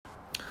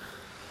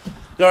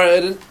You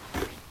alright, Aiden?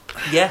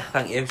 Yeah,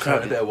 thank you.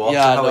 Trying a bit of water.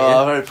 Yeah, How no,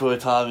 are you? very poor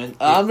timing.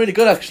 I'm really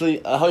good, actually.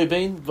 How you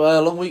been? By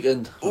a long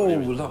weekend? Oh,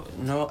 no.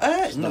 no.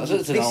 It's No, an this all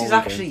is weekend.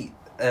 actually...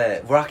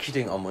 we're actually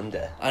doing it on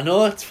Monday. I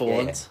know, it's for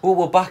Yeah. once. Well,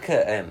 we're back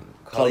at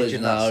College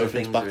and now, that, so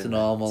everything's things back are to in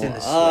normal. It's in the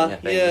swing of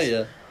things.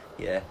 Yeah.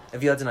 Yeah.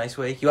 Have you had a nice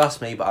week? You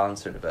asked me, but I'll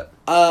answer in a bit.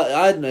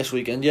 I had a nice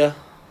weekend, yeah.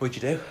 What'd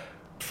you do?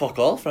 Fuck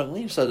all,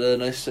 frankly. Just had a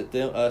nice sit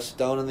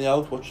down in the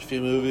house, watched a few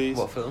movies.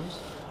 What films?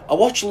 I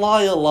watched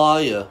Liar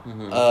Liar,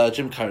 Mhm.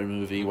 Jim Carrey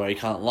movie where he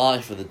can't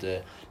lie for the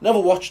day. Never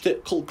watched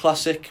it, cult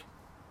classic.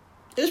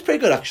 It was pretty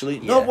good, actually.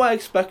 Yeah. Not what I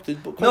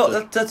expected, but quite No, good.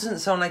 that doesn't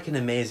sound like an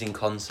amazing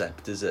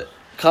concept, does it?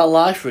 Can't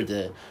lie for a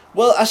day.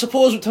 Well, I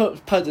suppose it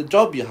depends on the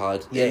job you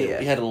had. Yeah, he,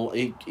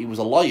 yeah. He was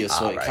a lawyer,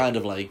 so it Right. kind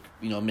of like,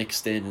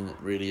 mixed in and it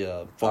really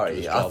fucked Alright,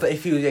 his yeah. job.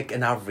 If you were like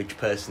an average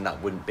person,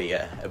 that wouldn't be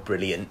a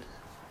brilliant...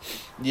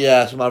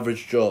 Yeah, some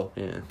average Joe.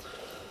 Yeah.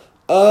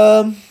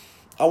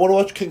 I want to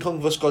watch King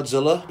Kong vs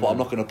Godzilla, but I'm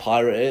not going to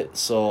pirate it,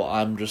 so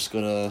I'm just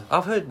going to...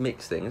 I've heard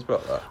mixed things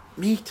about that.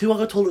 Me too, I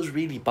got told it was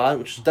really bad,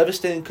 which is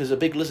devastating because a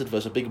big lizard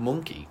versus a big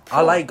monkey.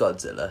 I like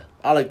Godzilla.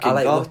 I like King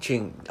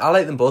Kong. I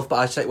like them both, but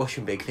I just like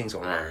watching big things.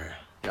 You know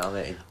what I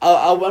mean?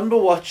 I remember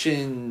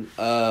watching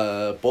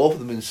both of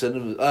them in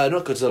cinemas.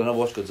 Not Godzilla, I never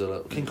watched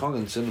Godzilla. King Kong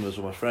in cinemas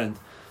with my friend.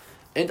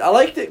 And I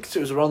liked it because it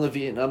was around the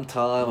Vietnam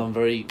time. I'm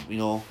very, big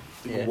war.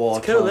 It's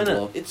cool, time isn't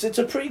love. It's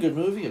a pretty good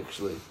movie,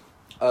 actually.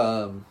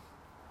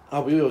 How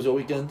about you? Was your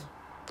weekend?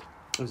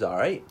 It was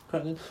alright.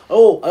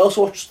 Oh, I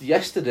also watched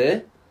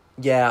Yesterday.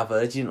 Yeah, I've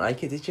heard you didn't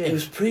like it, did you? It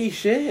was pretty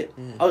shit.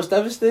 Yeah. I was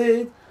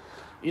devastated.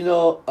 It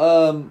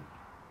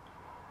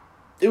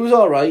was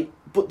alright,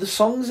 but the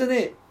songs in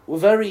it were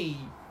very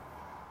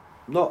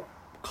not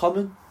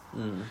common.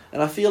 Mm.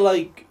 And I feel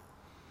like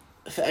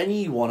for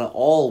anyone at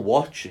all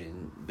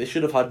watching, they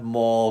should have had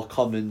more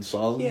common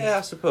songs. Yeah,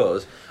 I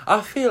suppose.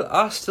 I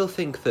still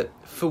think that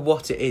for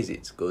what it is,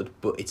 it's good,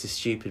 but it's a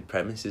stupid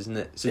premise, isn't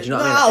it? So do you know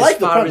what I mean? I like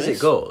the as far as premise.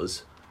 it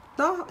goes.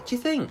 No, do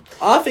you think?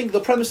 I think the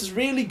premise is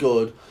really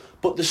good,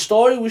 but the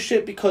story was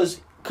shit because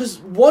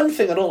one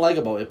thing I don't like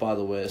about it, by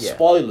the way, Yeah.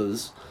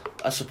 spoilers,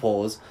 I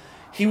suppose,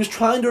 he was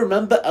trying to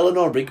remember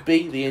Eleanor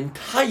Rigby the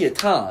entire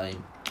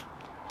time,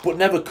 but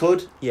never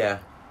could. Yeah,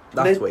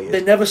 that's weird.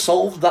 They never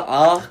solved that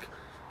arc.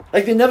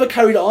 Like, they never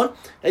carried it on.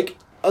 Like,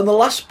 on the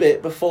last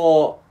bit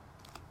before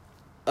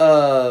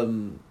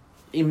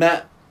he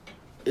met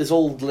his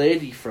old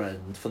lady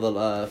friend for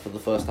the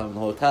first time in the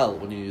hotel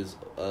when he was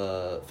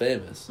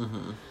famous,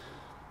 Mm-hmm.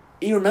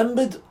 he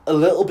remembered a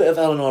little bit of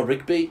Eleanor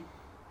Rigby,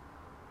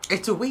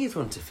 It's a weird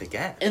one to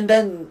forget. and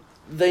then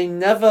they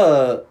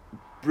never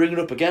bring it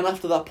up again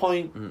after that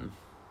point. Mm.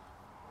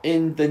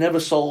 And they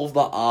never solved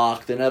that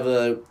arc. They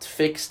never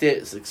fixed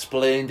it,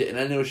 explained it in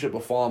any way, shape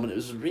or form, and it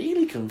was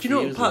really confusing. Do you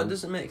know what part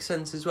doesn't make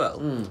sense as well?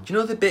 Mm. Do you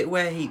know the bit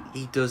where he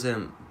does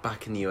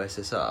back in the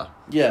USSR?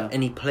 Yeah.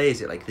 And he plays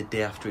it like the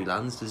day after he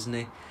lands, doesn't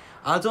he?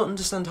 I don't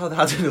understand how they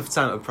had enough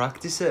time to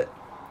practice it.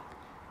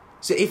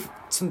 So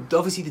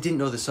obviously they didn't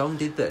know the song,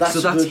 did they? That's so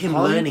a that's good him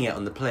point. learning it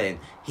on the plane.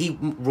 He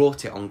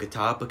wrote it on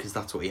guitar because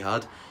that's what he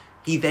had.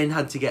 He then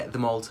had to get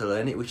them all to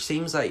learn it, which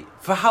seems like,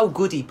 for how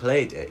good he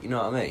played it, you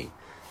know what I mean?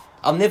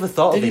 I've never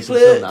thought of this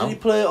until now. Did he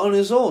play it on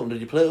his own? Did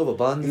he play it with a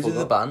band? He was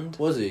with a band.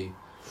 Was he?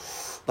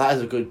 That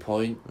is a good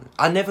point.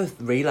 I never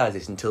realised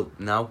this until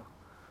now.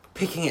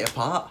 Picking it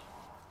apart.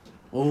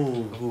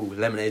 Ooh,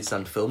 Lemonade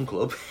Stand Film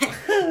Club.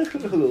 A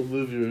little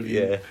movie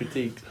review. Yeah.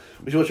 Critique.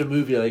 We should watch a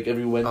movie like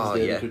every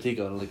Wednesday yeah. and critique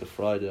on like a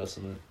Friday or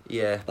something.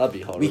 Yeah. That'd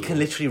be horrible. We can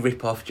literally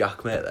rip off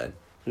Jack Mate then.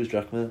 Who's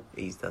Jack, mate?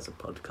 He does a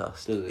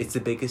podcast. Does he? It's the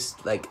biggest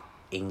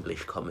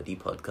English comedy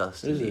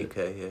podcast in Is the it?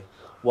 UK. Yeah.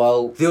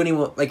 Well, The only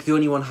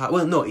one high.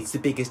 Well, no, it's the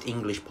biggest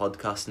English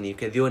podcast in the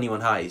UK. The only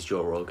one high is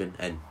Joe Rogan,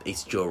 and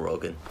it's Joe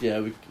Rogan. yeah,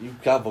 you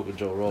can't fucking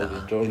Joe Rogan.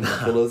 No, Joe Rogan will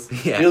no. kill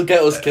us. Yeah. He'll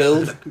get us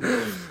killed.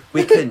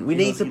 We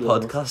need a He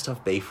loves podcast to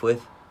have beef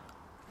with.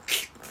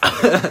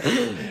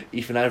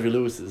 Ethan Ivory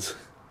Lewis's.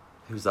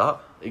 Who's that?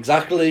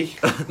 Exactly.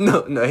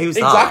 no, who's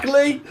that?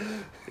 Exactly.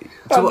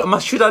 So,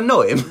 should I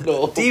know him?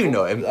 No. Do you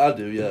know him? I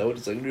do, yeah. I went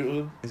to secondary with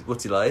him.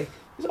 What's he like?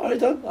 He's alright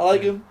done. I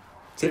like him.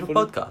 Does he have a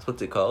Funny. podcast?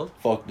 What's it called?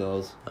 Fuck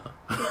knows.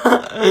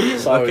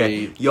 Sorry.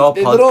 Okay, your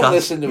They don't podcast.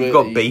 listen to You've it.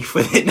 got beef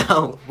with it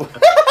now.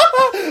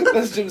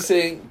 That's Jim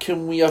saying,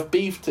 can we have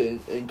beef to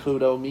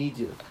include our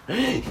media?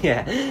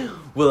 Yeah,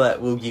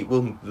 we'll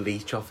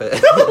leech off it.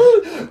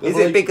 Is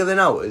it like- bigger than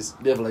ours?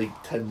 They have like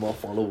 10 more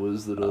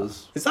followers than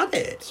us. Is that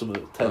it? Some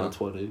 10 Oh. or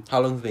 20.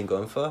 How long have you been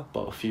going for?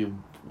 About a few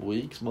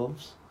weeks,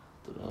 months.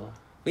 Don't know.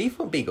 We've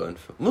been going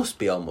for. Must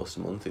be almost a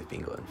month. We've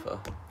been going for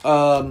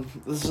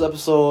This is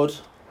episode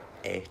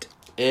 8.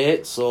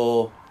 8,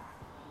 so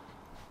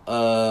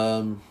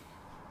 2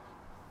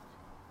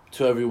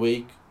 every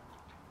week.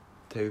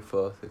 2,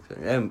 4, 6.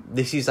 7.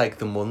 This is like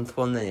the month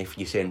one. Then, if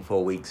you're saying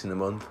 4 weeks in a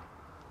month.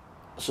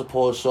 I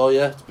suppose so,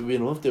 yeah. It's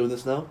been a month doing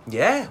this now.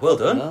 Yeah, well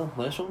done. No,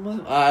 nice one,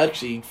 man. I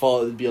actually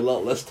thought it'd be a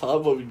lot less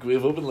time, but we'd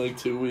give up in like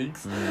 2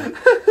 weeks.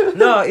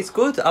 No, it's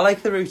good. I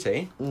like the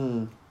routine.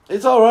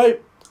 It's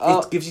alright.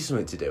 It gives you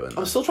something to do.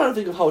 I'm still trying to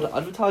think of how to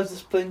advertise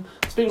this thing.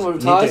 Speaking of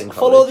Need to advertise, in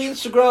follow college.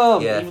 the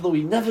Instagram. Yeah. Even though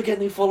we never get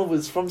any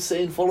followers from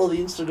saying follow the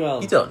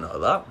Instagram. You don't know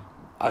that.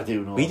 I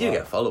do know. We do that.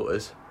 get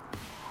followers.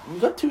 We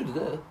got 2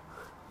 today.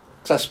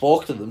 Because I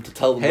spoke to them to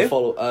tell them Who? to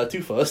follow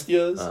 2 first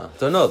years.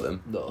 Don't know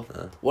them. No.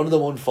 One of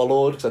them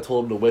unfollowed because I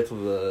told him to wait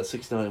till the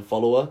 69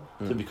 follower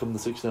to become the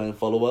 69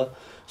 follower.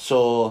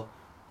 So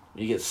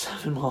you get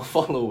 7 more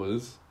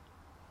followers.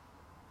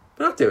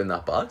 We're not doing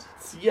that bad.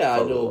 Yeah, I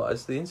know.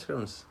 Follow-wise, the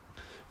Instagrams.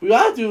 We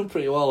are doing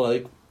pretty well.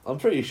 Like, I'm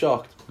pretty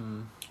shocked.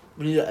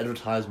 We need to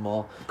advertise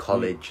more.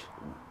 College.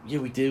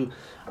 We do.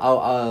 I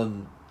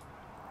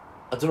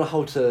don't know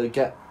how to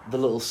get the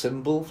little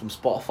symbol from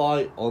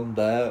Spotify on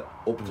there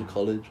up to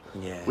college.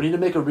 Yeah. We need to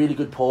make a really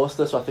good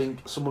poster, so I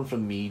think someone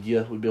from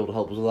media would be able to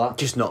help us with that.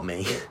 Just not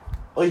me.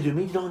 Oh, you do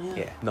media, don't you?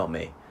 Yeah, not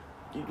me.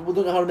 We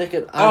don't know how to make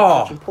an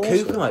Oh,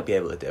 poster. Cooper might be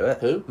able to do it.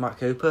 Who? Matt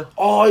Cooper.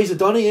 Oh, he's a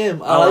Donny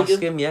him. I I'll like ask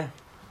him. him, yeah.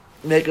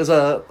 Make us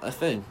a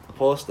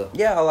poster.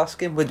 Yeah, I'll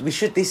ask him. We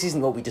should. This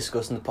isn't what we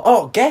discussed in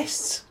the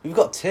guests. We've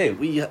got 2.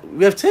 We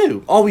have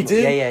 2. Oh, we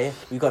do? Yeah.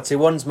 We've got 2.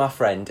 One's my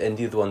friend and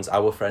the other one's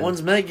our friend.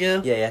 One's Meg,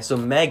 yeah. Yeah. So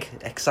Meg,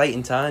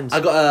 exciting times. I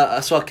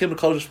got so I came to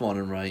college this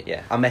morning, right?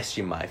 Yeah, I messaged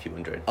you, Matt, if you're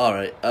wondering.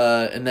 Alright,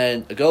 and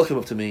then a girl came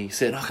up to me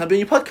saying, "Oh, can I be on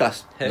your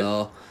podcast?" Who?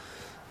 No.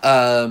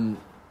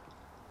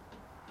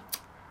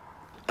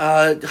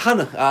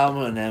 Hannah,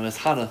 her name is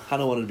Hannah.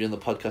 Hannah wanted to be on the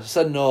podcast. I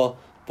said no,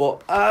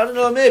 but I don't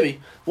know,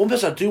 maybe. One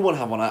person I do want to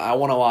have on, I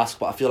want to ask,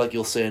 but I feel like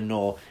you'll say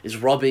no, is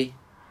Robbie.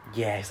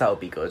 Yes, that would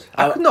be good.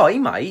 No, he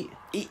might.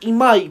 He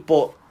might,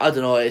 but I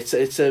don't know, it's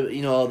a,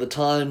 the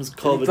times,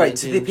 COVID-19. Right,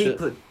 to the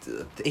people,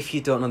 if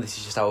you don't know, this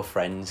is just our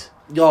friend.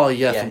 Oh,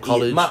 yeah, from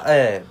college.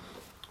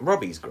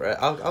 Robbie's great.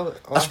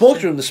 I spoke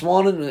to him this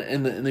morning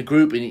in the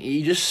group, and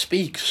he just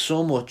speaks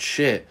so much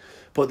shit.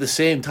 But at the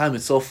same time,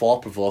 it's so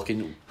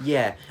thought-provoking.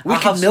 Yeah. We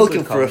could milk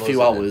him for a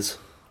few hours.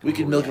 We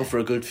could milk yeah. him for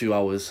a good few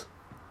hours.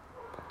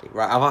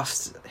 Right, I've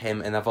asked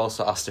him, and I've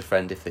also asked a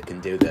friend if they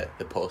can do the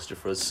poster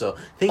for us. So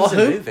things are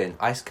who? moving.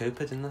 Ice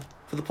Cooper, didn't they?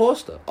 For the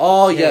poster?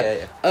 Oh, yeah.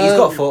 He's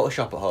got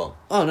Photoshop at home.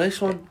 Oh, nice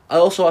one. I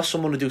also asked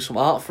someone to do some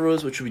art for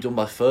us, which will be done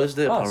by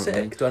Thursday, apparently.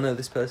 Sick. Do I know who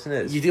this person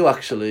is? You do,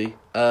 actually.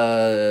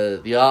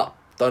 The art,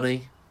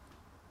 Donny.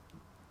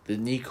 The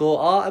Nico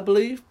art, I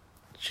believe.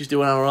 She's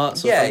doing our art,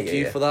 so thank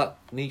you for that.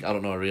 I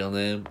don't know her real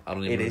name. I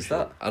don't even know who she is.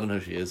 I don't know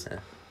who she is. Yeah.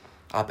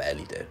 I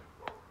barely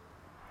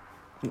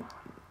do.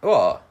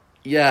 What?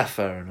 Yeah,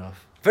 fair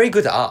enough. Very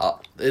good at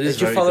art. It is.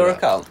 Did you follow her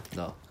account?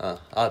 No.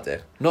 I do.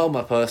 Not on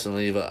my personal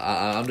either.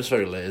 I'm just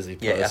very lazy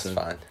person. Yeah, that's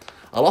fine.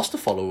 I lost a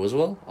follower as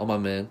well on my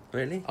main.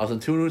 Really? I was on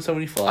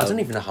 275. I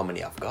don't even know how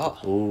many I've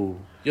got. Oh,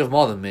 you have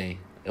more than me.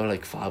 You have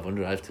like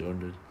 500. I have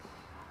 200.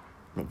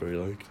 Not very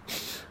like.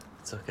 It's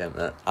okay,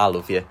 mate. I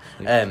love you.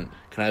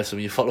 Can I have some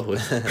of your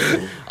followers?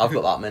 I've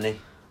got that many.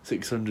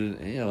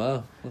 600. Yeah,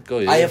 wow. I'll go.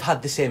 I have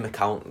had the same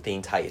account the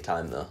entire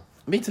time though.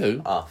 Me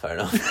too. Oh, fair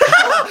enough.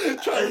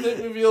 Trying to make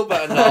me feel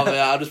better now,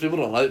 man. People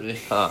don't like me.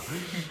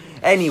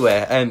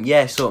 Anyway,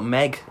 yeah, so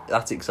Meg,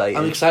 that's exciting.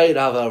 I'm excited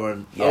to have her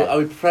on. Yeah. Are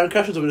we preparing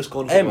questions or are we just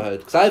going to ahead?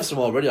 Because I have some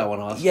already I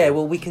want to ask. Yeah,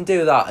 well, we can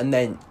do that, and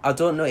then I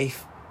don't know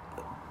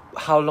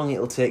how long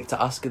it'll take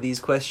to ask her these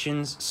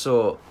questions,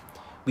 so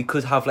we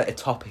could have like a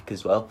topic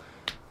as well.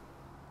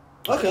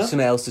 Okay. Something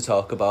else to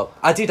talk about.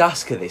 I did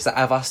ask her this.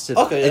 I've asked her.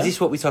 Okay, yeah. Is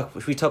this what we talk?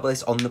 Should we talk about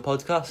this on the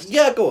podcast?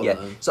 Yeah, go on. Yeah.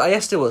 Then. So I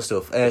asked her what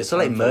stuff. So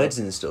like time for murders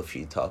and stuff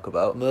she'd talk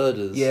about.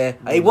 Murders. Yeah.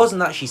 It wasn't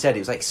that she said. It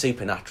was like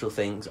supernatural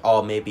things,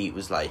 or maybe it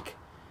was like,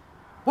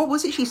 what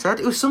was it she said?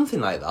 It was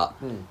something like that.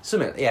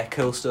 Something. Yeah,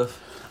 cool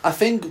stuff. I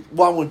think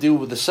what I'm going to do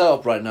with the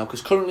setup right now,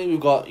 because currently we've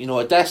got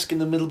a desk in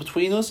the middle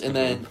between us and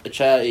then a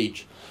chair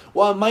each.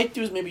 What I might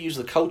do is maybe use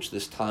the couch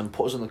this time,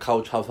 put us on the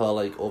couch, have her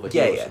like over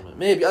here or something.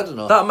 Maybe, I don't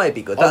know. That might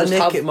be good. Or That'd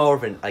just make it more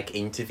of an like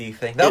interview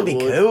thing. That'd be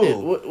would.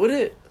 cool. Would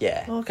it?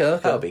 Yeah. Okay.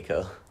 That'd be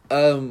cool.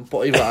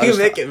 But even I You just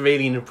make it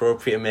really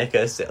inappropriate and make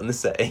her sit on the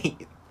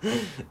seat.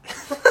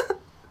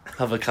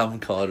 have a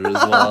camcorder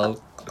as well.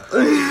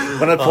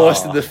 When I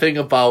posted the thing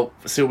about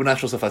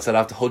supernatural stuff, I said I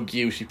have to hug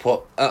you. She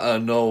put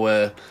no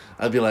way.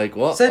 I'd be like,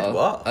 what? Said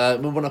what?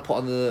 Remember when I put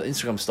on the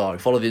Instagram story?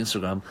 Follow the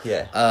Instagram.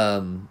 Yeah.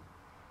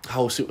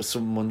 How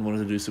someone wanted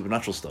to do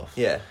supernatural stuff.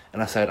 Yeah.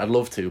 And I said I'd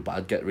love to, but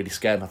I'd get really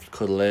scared and have to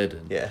cuddle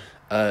Aiden.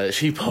 Yeah.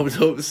 She popped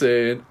up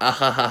saying,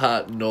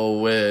 no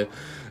way.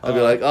 I'd be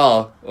like,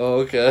 oh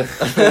okay.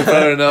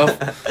 Fair enough.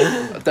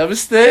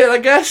 Devastated, I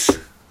guess.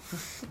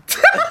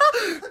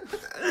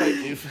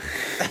 Thank you.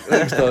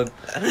 Thanks,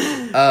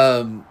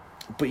 Don.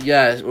 But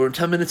yeah, we're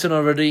 10 minutes in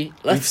already.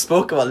 We've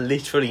spoke about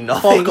literally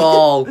nothing. Fuck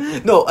all.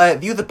 No,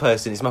 the other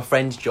person is my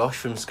friend Josh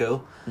from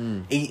school.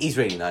 He's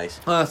really nice.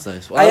 Oh, that's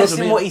nice. Well, I asked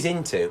him what he's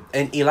into,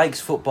 and he likes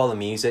football and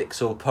music,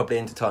 so we're probably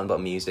into talking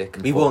about music.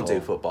 We won't do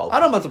football. I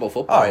don't mind about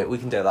football. Alright, we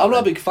can do that. I'm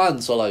not a big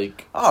fan, so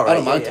like, I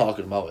don't mind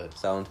talking about it.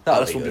 Sound. I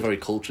just won't be very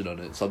cultured on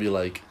it, so I'll be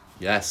like,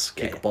 yes,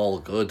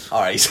 kickball, good.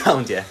 Alright,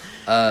 sound, yeah.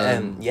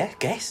 Yeah,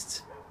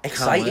 guests.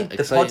 Exciting.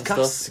 The Exciting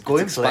podcast's stuff.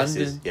 going It's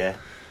places. expanding.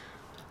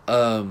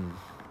 Yeah.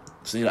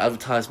 Just need to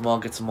advertise more,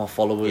 get some more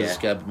followers,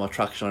 get a bit more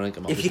traction on it.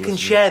 Get more if you can listening.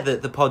 share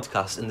the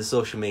podcast and the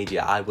social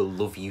media, I will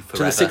love you forever.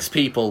 To the 6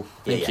 people,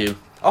 thank you.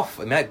 Off,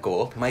 it might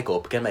go up. It might go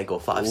up again. It might go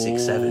 5,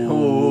 6, 7.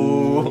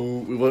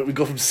 Ooh. We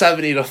go from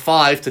 70 to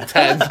 5 to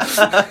 10.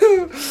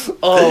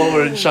 Oh,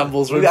 we're in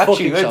shambles. We're in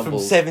fucking went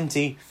shambles. from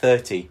 70,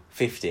 30,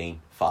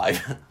 15,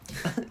 5.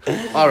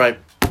 All right,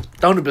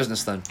 down to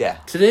business then. Yeah.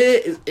 Today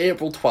is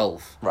April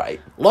 12th. Right.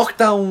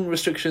 Lockdown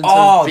restrictions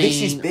have been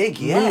this is big,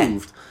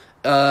 moved.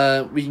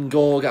 We can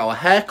go get our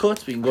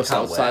haircut. We can go sit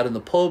outside in the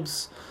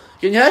pubs.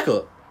 Getting your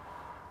haircut?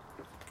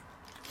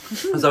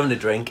 I was having a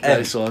drink.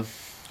 Nice one.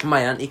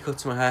 My auntie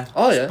cuts my hair.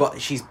 Oh, yeah? But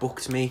she's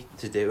booked me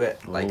to do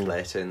it,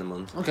 later in the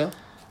month. Okay.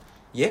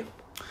 Yeah?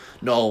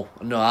 No,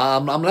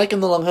 I'm liking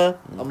the long hair.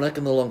 I'm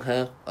liking the long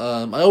hair.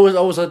 I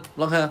always had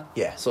long hair.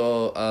 Yeah.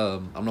 So,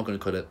 I'm not going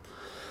to cut it.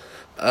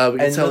 We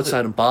can sit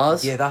outside in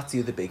bars. Yeah, that's the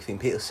other big thing.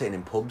 People sitting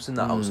in pubs and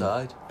that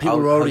outside. People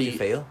how, are already... How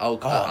do you feel?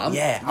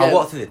 yeah. I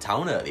walked through the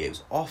town earlier. It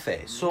was off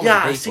it. So many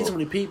people. I've seen so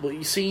many people.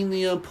 You seen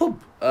the pub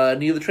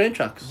near the train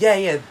tracks?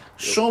 Yeah.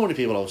 So many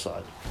people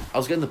outside. I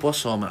was getting the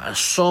bus home and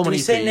so many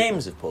people. Do we say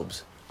names of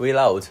pubs? Are we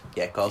allowed?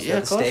 Yeah, of course.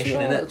 The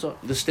station, innit?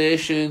 The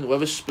station,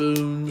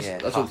 Weatherspoons. Yeah,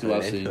 that's what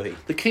I've seen.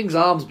 Right. The King's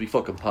Arms will be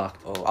fucking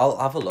packed. Oh, I'll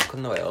have a look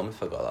on the way home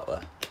if I go that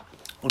way.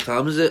 What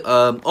time is it?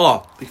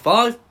 Big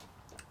 5.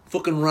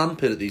 Fucking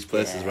rampant at these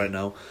places right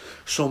now.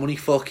 So many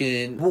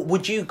fucking...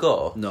 Would you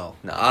go? No.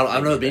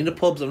 I've never been to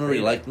pubs. I've never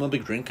really liked them. I'm a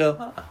big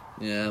drinker.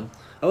 Yeah.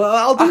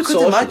 I'll do it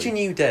socially. I could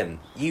imagine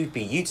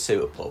you'd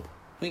suit a pub.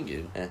 Thank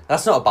you. Yeah.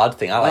 That's not a bad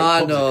thing. I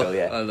like pubs.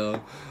 I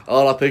know.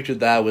 All I pictured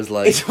there was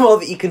like... It's more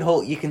that you can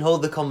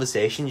hold the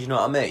conversation, you know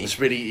what I mean? It's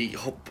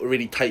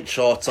really tight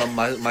shorts on,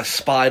 my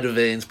spider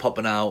veins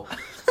popping out.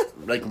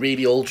 Like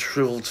really old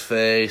shriveled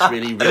face,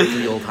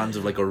 really old hands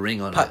with like a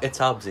ring on Pack it. of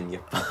tabs in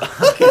you. I'm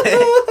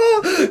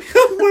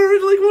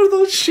wearing like one of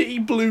those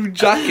shitty blue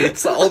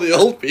jackets that all the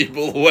old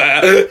people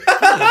wear.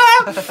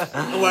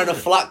 I'm wearing a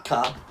flat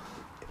cap.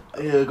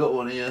 Yeah, I got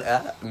one here.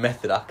 Yeah,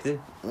 method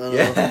acting.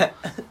 Yeah.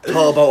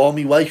 Talk about all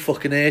my wife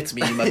fucking hates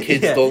me and my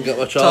kids don't get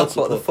my child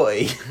support. Talk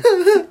about the footy.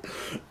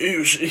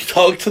 You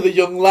talk to the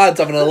young lads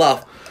having a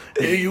laugh.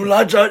 Hey, you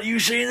lads, aren't you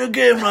seen the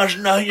game last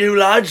night, you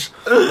lads?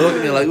 Look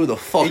at me like, who the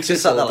fuck is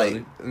this?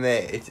 Like,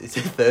 mate, it's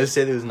a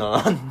Thursday, there was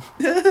none on.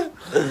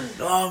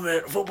 No,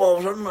 mate, football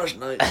was on last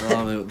night.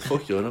 No, mate, what the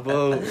fuck you on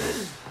about?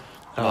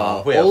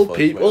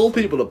 Old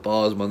people at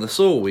bars, man, they're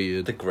so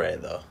weird. They're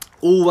great, though.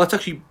 Oh, that's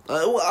actually...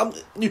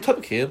 new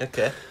topic here.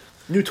 Okay.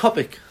 New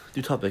topic.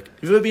 Have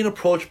you ever been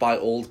approached by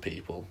old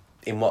people?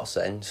 In what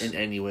sense? In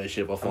any way,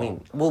 shape or form. I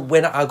mean, well,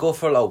 when I go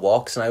for a lot of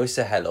walks and I always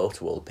say hello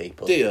to old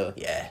people. Do you?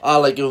 Yeah. I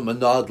like give them a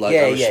nod, like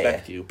I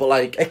respect you. But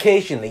like...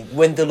 Occasionally,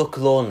 when they look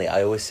lonely,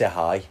 I always say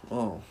hi.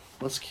 Oh,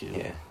 that's cute.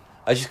 Yeah.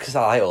 Because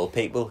I like old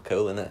people.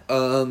 Cool, innit?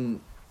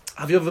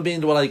 Have you ever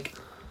been to like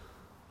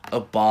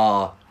a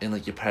bar and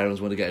like your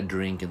parents want to get a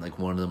drink and like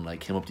one of them like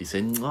came up to you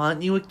saying, "Oh,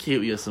 aren't you a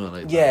cutie?" or something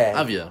like that? Yeah.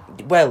 Have you?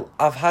 Well,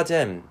 I've had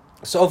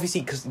so obviously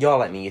because you're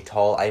like me, you're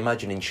tall. I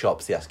imagine in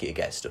shops they ask you to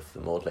get stuff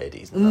from old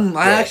ladies.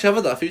 I actually have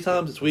had that a few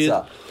times. It's weird.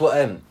 But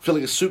I feel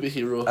like a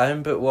superhero. I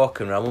remember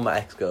walking around with my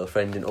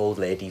ex-girlfriend and old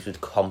ladies would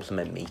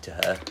compliment me to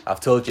her. I've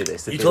told you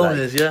this. You told me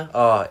this, yeah.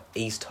 Oh,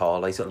 he's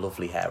tall. He's got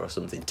lovely hair or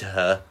something to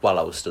her while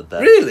I was stood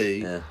there.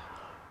 Really? Yeah.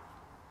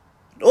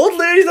 Old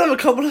ladies never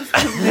compliment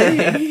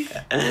me.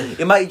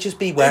 It might just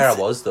be where I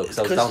was though, because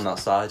I was down that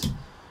side.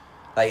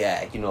 Like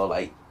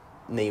like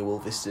near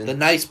Wolverstone. The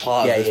nice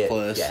part of this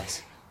place.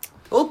 Yes.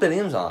 Old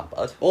Billiam's not that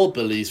bad. Old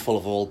Billy's full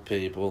of old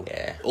people.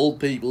 Yeah. Old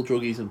people,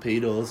 druggies and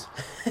pedos.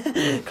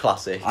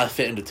 Classic. I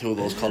fit into two of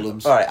those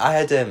columns. Alright, I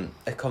had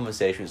a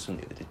conversation with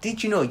somebody the other day.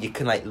 Did you know you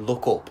can like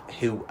look up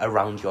who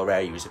around your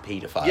area is a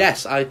paedophile?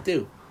 Yes, I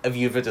do. Have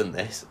you ever done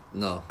this?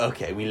 No.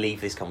 Okay, we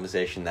leave this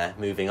conversation there.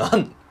 Moving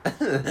on.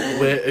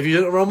 Wait, have you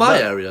done it around my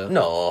area?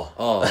 No.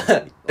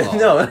 Oh.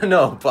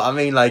 No, but I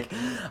mean, like,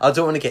 I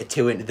don't want to get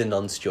too into the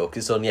nonce joke.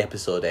 It's only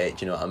episode 8,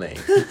 do you know what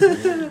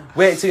I mean?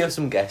 Wait till you have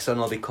some guests on,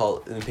 I'll be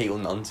calling people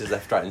nonces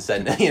left, right and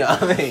centre, you know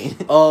what I mean?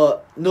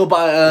 No,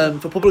 but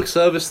for public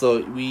service,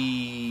 though,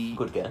 we...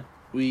 Good game.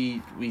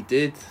 We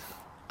did...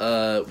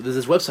 there's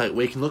this website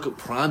where you can look at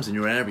crimes in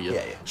your area.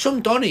 Yeah.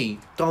 Some Donny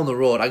down the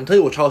road, I can tell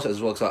you which house it is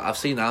as well, because I've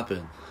seen it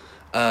happen.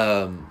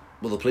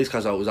 Well, the police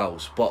car's out of his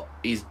house, but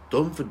he's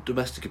done for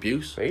domestic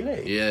abuse.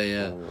 Really?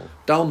 Yeah. Oh.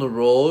 Down the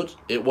road,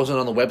 it wasn't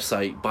on the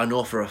website, but I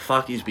know for a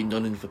fact he's been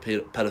done in for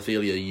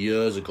pedophilia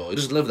years ago. He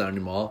doesn't live there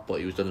anymore,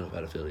 but he was done in for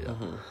pedophilia.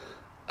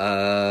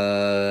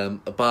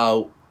 Mm-hmm.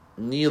 About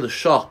near the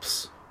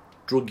shops,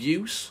 drug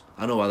use.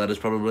 I know why that is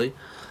probably.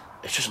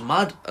 It's just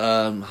mad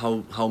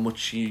how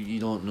much you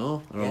don't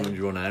know around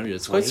your own area.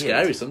 It's quite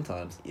scary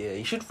sometimes. Yeah,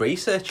 you should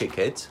research it,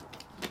 kids.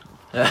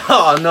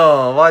 Oh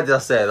no, why did I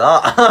say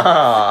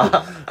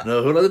that?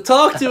 Know who to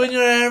talk to in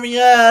your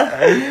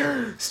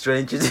area.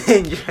 Stranger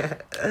Danger.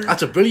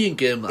 That's a brilliant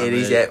game, that It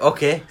is, yeah.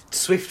 Okay,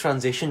 swift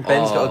transition.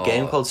 Ben's got a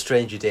game called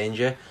Stranger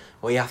Danger.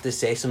 Or you have to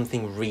say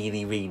something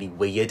really, really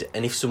weird,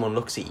 and if someone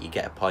looks at you, you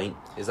get a point.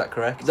 Is that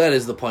correct? That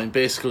is the point.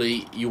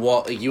 Basically, you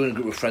and a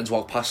group of friends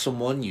walk past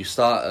someone, you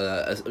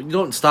start, you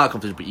don't start a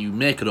conversation, but you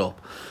make it up.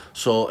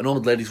 So an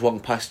old lady's walking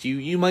past you,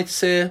 you might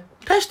say,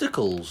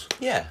 testicles.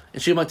 Yeah.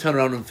 And she might turn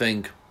around and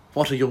think,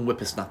 what a young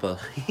whippersnapper.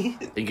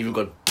 And give you a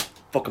good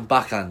fucking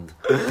backhand.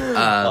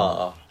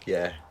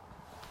 Yeah.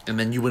 And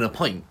then you win a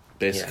point,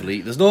 basically.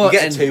 Yeah. There's no You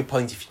get 2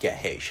 points if you get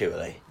hit,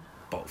 surely.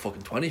 About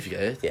fucking 20 if you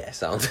get it. Yeah,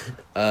 sound.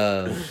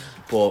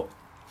 But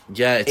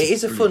yeah, it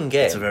is a fun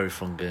game. It's a very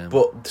fun game.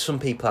 But some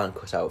people aren't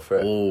cut out for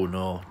it. Oh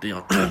no, they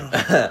aren't.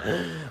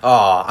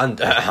 And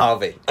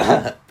Harvey.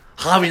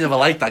 Harvey never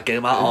liked that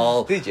game at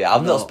all. Did you?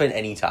 I've not spent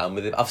any time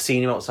with him. I've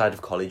seen him outside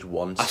of college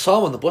once. I saw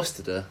him on the bus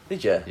today.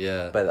 Did you?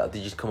 Yeah. By that, did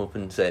you just come up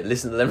and say,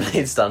 listen to the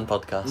Lemonade Stand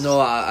podcast? No,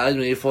 I had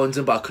my earphones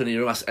in, but I couldn't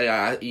hear him.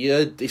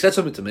 He said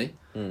something to me.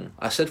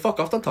 I said,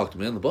 fuck off, don't talk to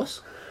me on the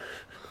bus.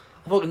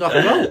 I'll fucking knock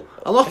him out.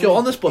 I'll knock you out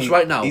on this bus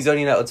right now. He's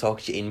only allowed to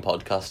talk to you in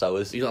podcast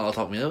hours. He's not allowed to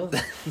talk to me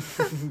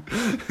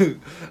ever.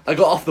 I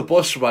got off the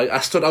bus, right? I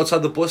stood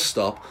outside the bus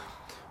stop,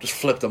 just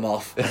flipped him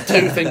off.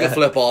 2-finger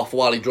flip off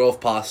while he drove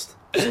past.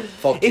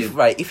 Fuck you.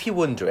 If you're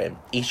wondering,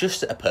 he's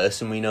just a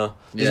person we know.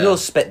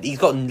 There's he's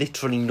got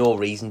literally no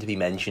reason to be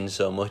mentioned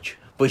so much.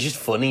 But it's just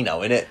funny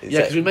now, isn't it?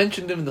 Because we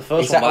mentioned him in the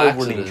first it's one. It's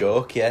that running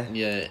joke, yeah.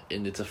 Yeah,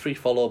 and it's a free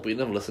follow, but he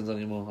never listens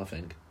anymore, I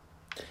think.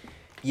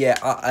 Yeah,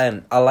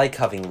 I like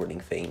having running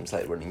themes,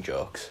 like running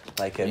jokes.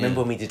 Like,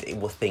 remember when we did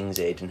What Things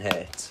Aiden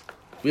Hates?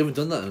 We haven't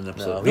done that in an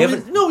episode.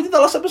 No, we did that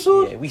last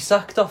episode. Yeah, we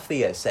sacked off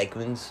the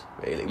segments,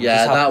 really. We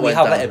that we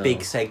have like a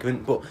big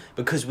segment, but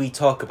because we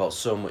talk about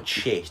so much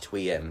shit,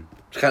 we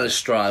kind of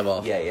strive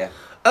off. Yeah.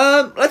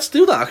 Let's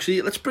do that,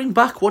 actually. Let's bring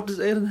back What Does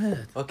Aiden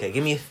Hate? Okay,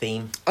 give me a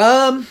theme.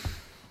 Let me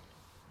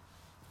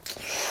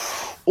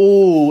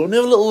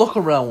have a little look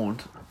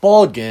around.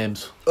 Board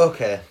games.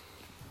 Okay.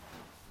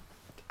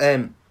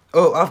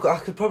 I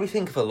could probably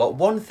think of a lot.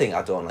 One thing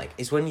I don't like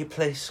is when you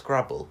play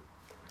Scrabble.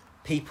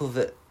 People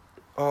that...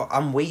 Oh,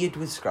 I'm weird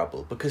with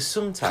Scrabble because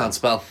sometimes... Can't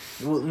spell.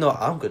 Well, no,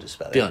 I'm good at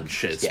spelling. Beyond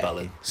shit at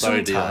spelling.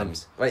 Sorry,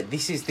 sometimes. Right,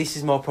 this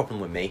is more problem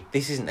with me.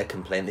 This isn't a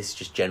complaint, this is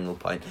just general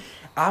point.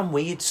 I'm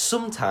weird.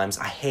 Sometimes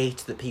I hate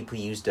that people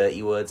use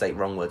dirty words, like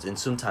wrong words, and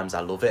sometimes I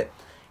love it.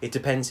 It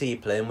depends who you're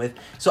playing with.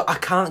 So I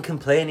can't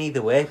complain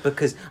either way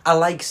because I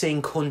like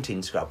saying cunt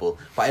in Scrabble,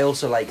 but I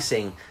also like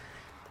saying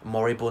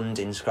moribund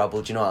in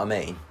Scrabble, do you know what I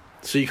mean?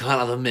 So you can't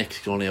have a mix,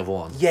 you can only have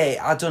one?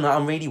 Yeah, I don't know,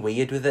 I'm really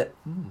weird with it.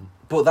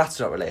 But that's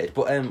not related.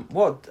 But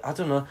I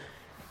don't know.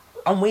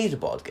 I'm weird at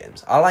board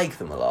games. I like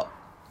them a lot.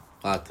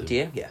 I do. Do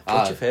you? Yeah.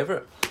 What's your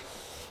favourite?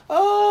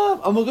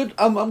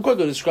 I'm quite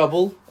good at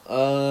Scrabble.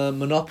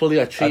 Monopoly,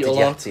 I cheat a lot.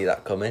 Did you see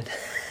that coming?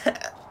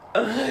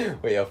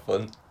 We have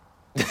fun.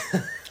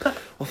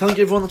 Well, thank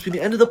you everyone. That's been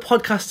the end of the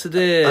podcast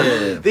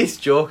today. This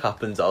joke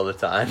happens all the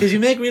time. Because you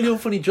make really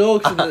unfunny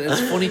jokes, and it's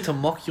funny to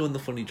mock you on the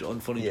unfunny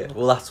jokes.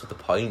 Well, that's the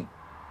point.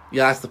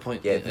 Yeah, that's the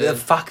point. Yeah, the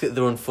fact that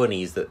they're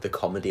unfunny is the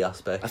comedy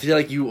aspect. I feel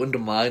like you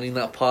undermining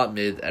that part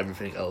made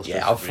everything else.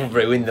 Yeah, I've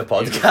ruined the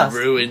podcast.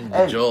 Ruined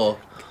the joke.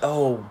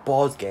 Oh,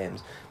 board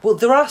games. Well,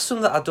 there are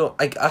some that I don't...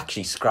 Like,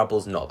 actually,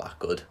 Scrabble's not that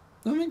good.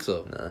 I don't think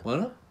so. No. Why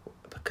not?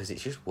 Because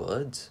it's just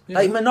words. Yeah.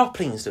 Like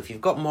Monopoly and stuff,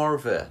 you've got more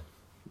of a...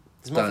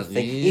 There's more of a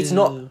thing. Yeah. It's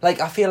not... Like,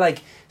 I feel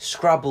like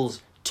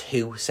Scrabble's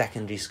too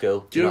secondary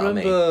school. Do you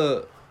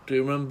remember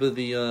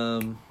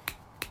the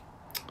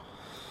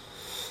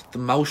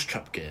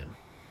mousetrap game?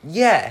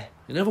 Yeah.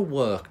 It never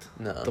worked.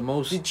 No. The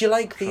most. Did you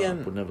like the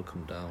would never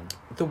come down.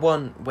 The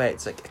one where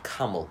it's like a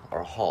camel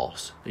or a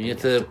horse. And you had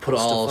to put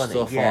all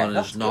stuff on and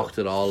just knocked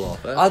it all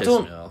off.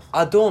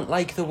 I don't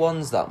like the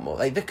ones that much.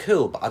 Like, they're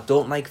cool, but I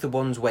don't like the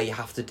ones where you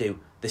have to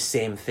do the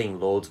same thing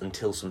loads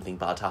until something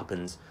bad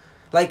happens.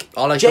 Like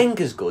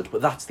Jenga's good,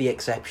 but that's the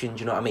exception,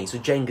 do you know what I mean? So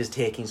Jenga's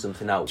taking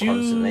something out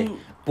constantly.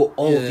 But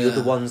all of the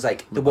other ones,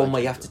 like the one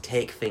where you have to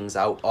take things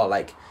out or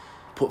like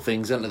put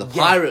things into the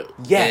pirate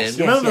game.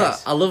 Remember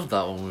that? I loved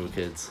that when we were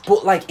kids.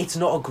 But like, it's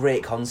not a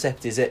great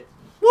concept, is it?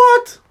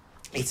 What?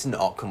 It's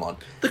not, come on.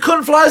 The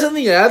cunt flies in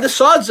the air, the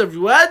swords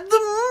everywhere,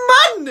 the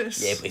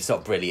madness! Yeah, but it's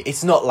not brilliant.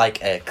 It's not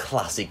like a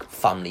classic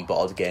family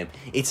board game.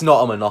 It's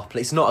not a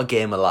Monopoly. It's not a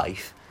game of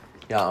life.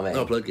 You know what I mean?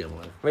 Not a played game of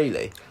life.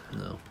 Really?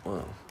 No.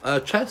 Wow.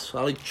 Chess.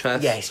 I like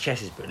chess. Yes,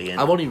 chess is brilliant.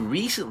 I've only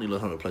recently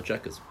learned how to play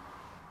checkers.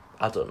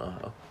 I don't know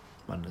how.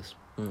 Madness.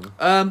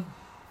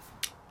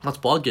 That's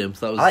board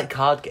games. That was. I like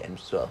card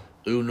games as well.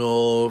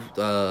 Uno,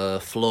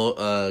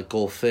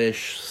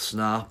 Goldfish,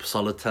 Snap,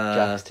 Solitaire.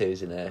 Jacks,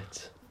 twos and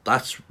eights.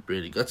 That's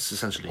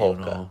essentially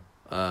poker. Uno.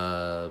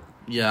 I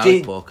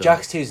like poker.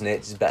 Jacks, twos and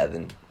eights is better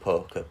than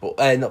poker, but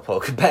not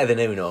poker, better than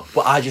Uno.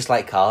 But I just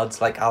like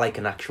cards. Like, I like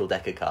an actual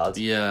deck of cards.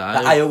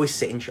 Yeah, I always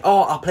sit in.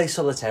 I play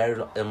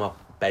Solitaire in my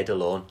bed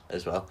alone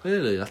as well.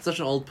 Really? That's such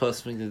an old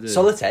person thing to do.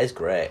 Solitaire's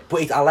great,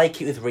 but I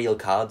like it with real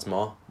cards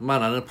more.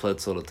 Man, I never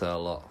played Solitaire a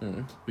lot.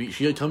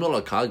 She told me a lot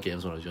of card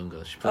games when I was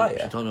younger. She told me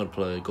how to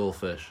play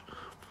Goldfish.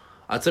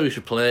 I'd say we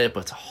should play it, but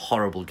it's a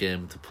horrible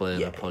game to play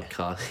in a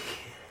podcast.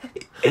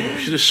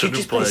 We should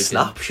just play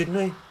Snap, shouldn't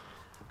we?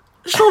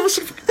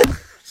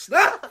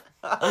 Snap!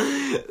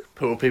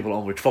 Poor people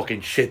on which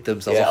fucking shit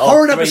themselves. Yeah, a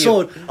horror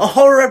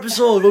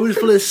episode where we just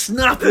play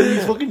snap and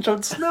he's fucking trying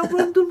to snap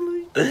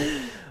randomly.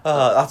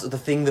 That's the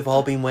thing they've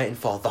all been waiting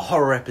for, the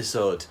horror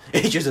episode.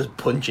 It's just us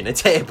punching a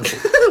table.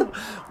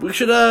 We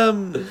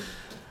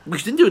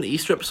didn't do an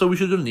Easter episode, we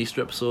should have done an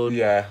Easter episode.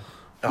 Yeah.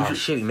 Oh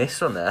shit, we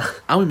missed one there.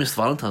 And we missed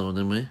Valentine's one,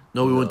 didn't we?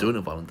 No, we weren't doing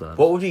it Valentine's.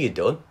 What would you have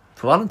done?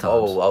 For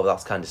Valentine's? Oh,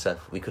 that's kind of sad.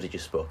 We could have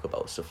just spoke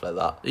about stuff like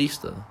that.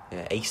 Easter?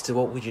 Yeah, Easter,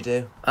 what would you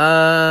do?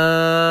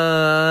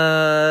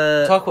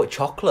 Talk Talk about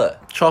chocolate.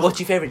 What's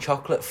your favourite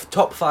chocolate?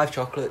 Top 5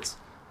 chocolates.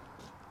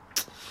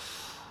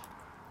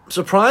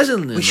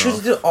 Surprisingly, we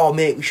should do. Oh,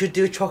 mate, we should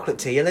do a chocolate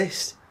tier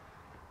list.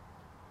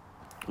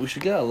 We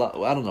should get I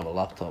don't have a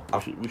laptop.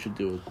 We should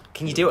do it.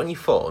 Can you do it on your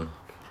phone?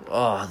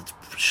 Oh,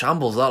 it's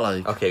shambles that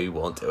like. Okay, we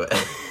won't do it.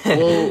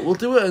 We'll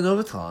do it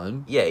another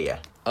time. Yeah.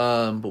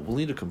 But we'll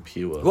need a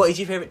computer. What is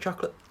your favourite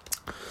chocolate?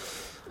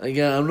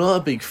 Again, I'm not a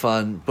big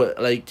fan, but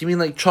like, do you mean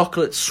like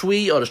chocolate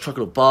sweet or just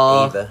chocolate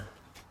bar? Either.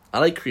 I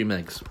like cream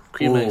eggs.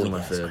 Cream eggs are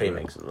my favourite. Cream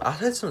eggs. I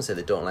heard someone say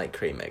they don't like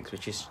cream eggs,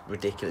 which is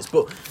ridiculous.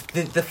 But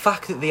the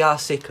fact that they are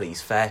sickly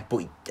is fair,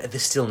 but they're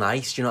still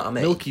nice, do you know what I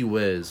mean? Milky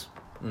Ways.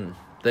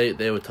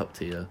 They were top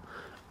tier.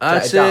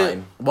 I'd say,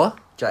 dime? What?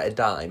 At a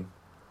dime.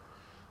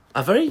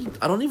 I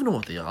don't even know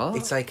what they are.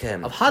 It's like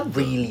I've had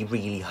really,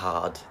 really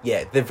hard.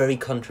 Yeah, they're very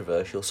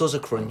controversial. So's a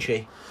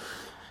crunchy.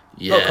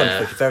 Yeah. Not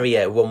controversial,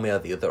 very one way or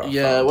the other.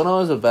 Yeah, when I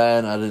was a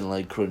bairn, I didn't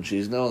like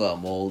crunchies. Now that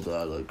I'm older,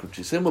 I like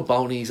crunchies. Same with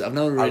bounties. I've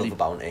never really. I love a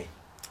bounty.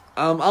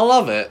 I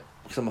love it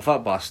because I'm a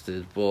fat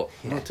bastard, but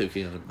I'm not too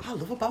keen on it. I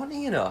love a bounty,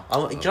 you know.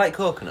 Do you like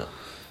coconut?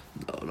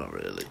 No, not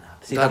really.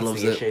 See, Dad that's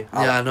loves the it. issue.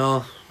 Yeah, I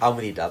know. I'm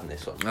with your dad in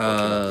this one.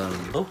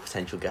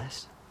 Potential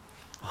guest.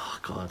 Oh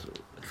God,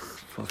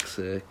 fuck's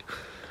sake.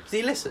 Does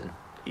he listen?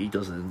 He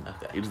doesn't.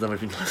 Okay. He doesn't have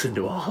anything to listen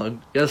to it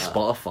on. He has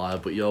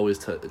Spotify, but he always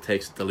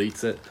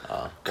deletes it.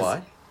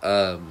 Why?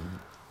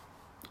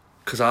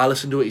 Because I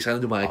listen to it, he signed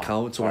into my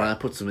account, so when I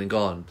put something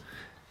on,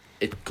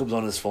 it comes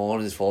on his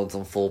phone's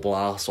on full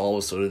blast, so all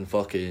of a sudden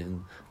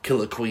fucking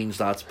Killer Queen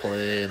starts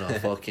playing, or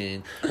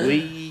fucking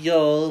We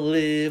All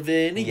Live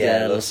in a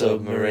Yellow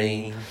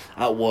Submarine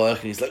at work,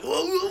 and he's like,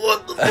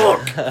 what the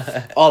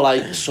fuck? Or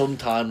like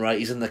sometime, right,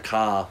 he's in the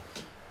car,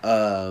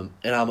 and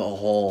I'm at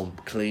home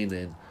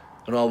cleaning,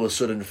 and all of a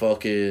sudden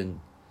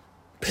fucking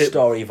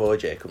Story of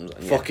OJ comes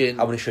on. Fucking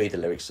I want to show you the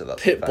lyrics to that.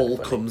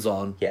 Pitbull comes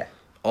on. Yeah.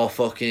 Or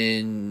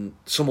fucking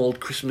some old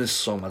Christmas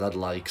song my dad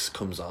likes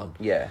comes on.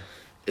 Yeah.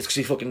 It's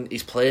because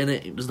he's playing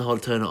it, he doesn't know how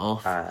to turn it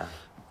off.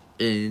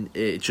 And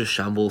it just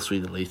shambles, so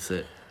he deletes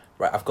it.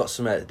 Right, I've got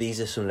some, these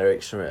are some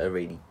lyrics from a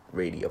really,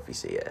 really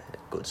obviously a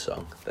good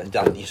song.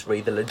 Don't just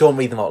read don't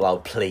read them out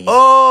loud, please.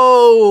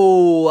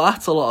 Oh,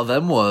 that's a lot of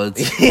them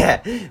words.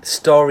 Yeah.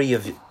 Story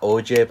of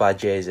OJ by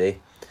Jay-Z.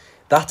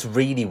 That's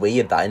really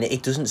weird, that, innit?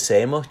 It doesn't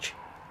say much.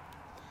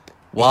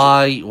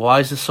 Why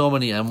is there so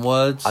many M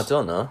words? I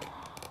don't know.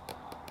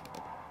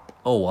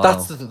 Oh wow.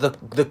 That's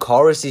the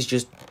chorus is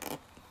just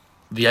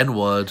the N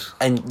word.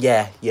 And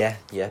yeah,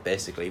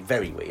 basically.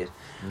 Very weird.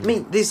 I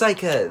mean, there's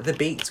like the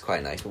beat's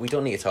quite nice, but we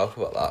don't need to talk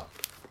about that.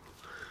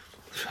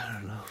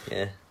 Fair enough.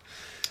 Yeah.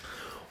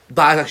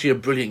 That is actually a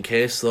brilliant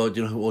case though.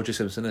 Do you know who O.J.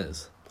 Simpson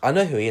is? I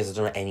know who he is, I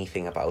don't know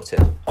anything about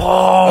him.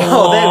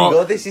 Oh, there we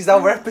go. This is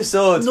our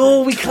episode.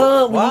 No, we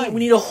can't. Why? We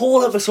need a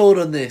whole episode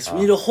on this.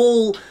 We need a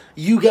whole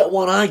you get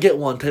one, I get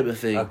one type of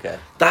thing. Okay.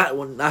 That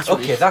one, that's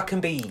what that can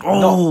be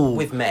not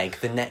with Meg,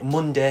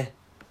 Monday.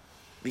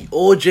 The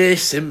O.J.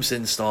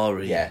 Simpson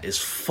story Yeah. is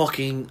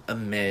fucking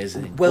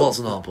amazing. Well, it's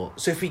not, but...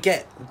 So if we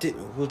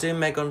we'll do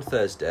Meg on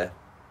Thursday.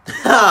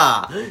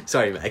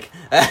 Sorry, Meg.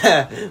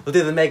 We'll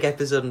do the Meg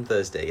episode on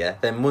Thursday, yeah?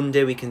 Then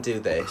Monday we can do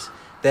this.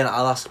 Then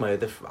I'll ask my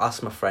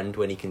friend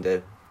when he can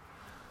do.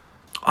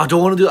 I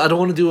don't want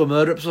to do a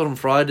murder episode on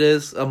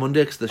Fridays or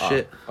Monday because the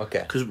shit. Okay.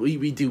 Because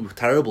we do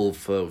terrible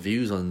for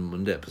views on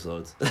Monday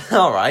episodes.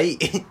 All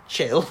right,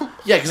 chill.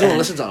 Yeah, because no one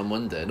listens to it on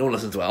Monday. No one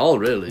listens to it at all,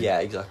 really. Yeah,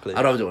 exactly.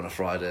 I'd rather do it on a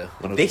Friday.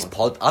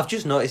 I've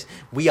just noticed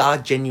we are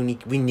genuinely,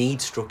 we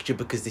need structure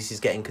because this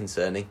is getting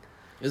concerning.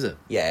 Is it?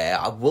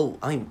 Yeah,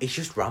 it's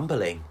just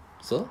rambling.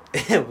 So?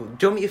 Do you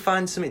want me to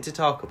find something to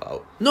talk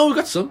about? No, we've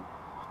got some.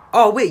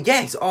 Oh wait,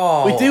 yes.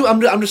 Oh, we do.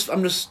 I'm just.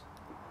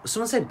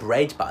 Someone said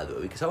bread, by the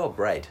way. We can talk about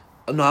bread.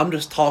 No, I'm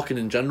just talking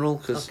in general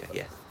because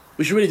yeah.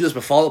 We should really do this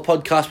before the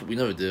podcast, but we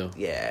never do.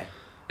 Yeah.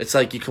 It's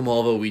like you come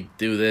over, we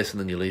do this, and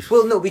then you leave.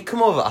 Well, no, we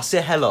come over, I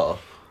say hello,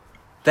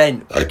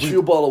 then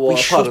we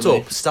shut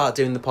up, start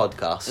doing the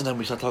podcast. And then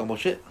we start talking about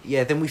shit.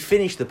 Yeah, then we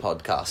finish the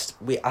podcast.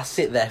 I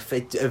sit there for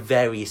a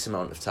various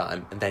amount of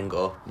time and then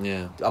go,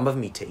 yeah. I'm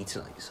having me tea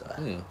tonight, so...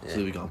 Yeah, so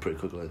we've gone pretty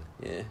quickly.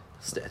 Yeah,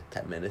 stay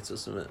 10 minutes or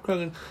something.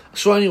 Cracking.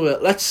 So anyway,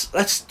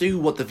 let's do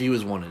what the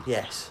viewers wanted.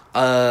 Yes.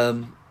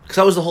 Because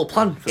that was the whole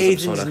plan for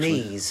this Aiden's episode, actually.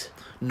 knees.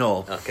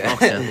 No.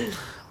 Okay.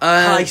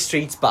 High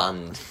Streets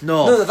Band.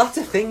 No, that's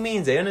a thing me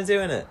and Zion are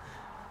doing it.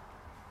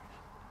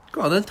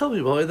 Go on then, tell me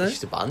about it then. It's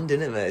just a band,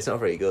 isn't it, mate? It's not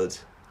very good.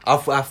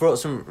 I've wrote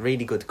some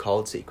really good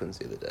chord sequence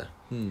the other day.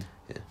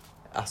 Yeah.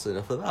 That's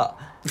enough of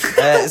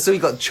that. So we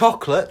got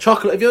chocolate.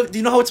 Chocolate. Do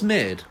you know how it's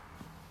made?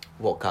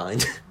 What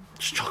kind?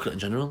 Just chocolate in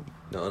general.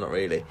 No, not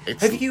really.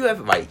 It's- Have you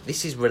ever... Right,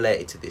 this is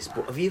related to this,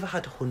 but have you ever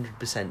had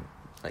 100%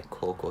 like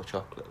cocoa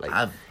chocolate? Like,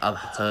 I've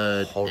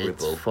heard horrible.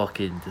 it's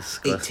fucking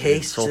disgusting. It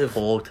tastes it's so of-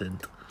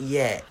 potent.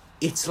 yeah,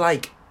 it's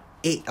like...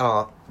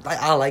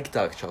 I like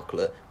dark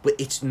chocolate, but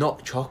it's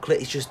not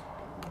chocolate, it's just...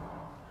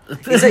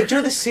 It's like, do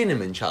you know the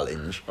cinnamon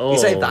challenge?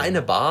 It's like that in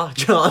a bar,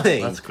 do you know what I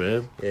mean? That's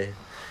great. Yeah.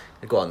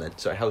 Go on then.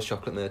 Sorry, how's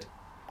chocolate made?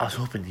 I was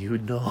hoping you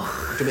would know. Do you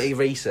want me to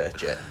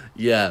research it?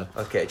 Yeah.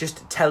 Okay,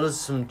 just tell us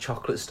some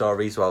chocolate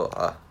stories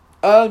while...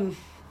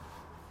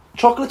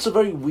 Chocolate's a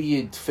very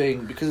weird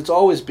thing because it's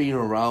always been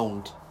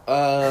around.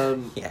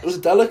 Yes. It was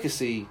a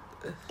delicacy,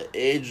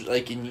 age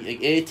like in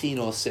like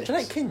 1806. Do you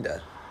like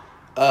Kinder?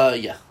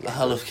 Yeah,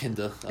 I love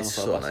Kinder. It's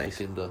so nice.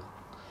 Kinder.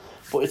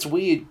 But it's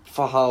weird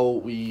for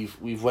how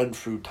we've went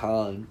through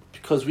time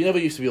because we never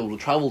used to be able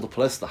to travel to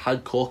places that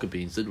had cocoa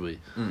beans, did we?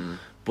 Mm.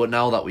 But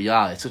now that we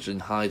are, it's such in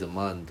high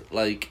demand.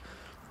 Like,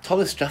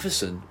 Thomas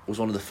Jefferson was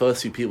one of the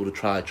first few people to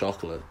try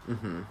chocolate,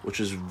 which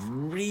is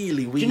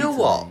really weird. Do you know to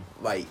what? me.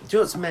 Right, do you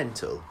know what's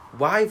mental?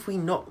 Why have we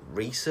not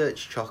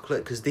researched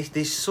chocolate? Because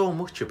there's so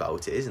much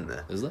about it, isn't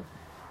there? Is there?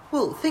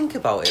 Well, think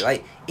about it.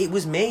 Like, it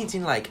was made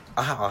in, like...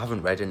 I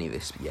haven't read any of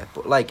this yet,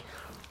 but, like...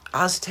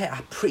 Aztec...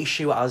 I'm pretty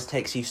sure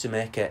Aztecs used to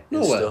make it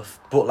and No way. stuff.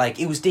 But, like,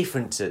 it was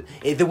different to...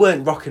 They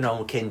weren't rocking on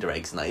with Kinder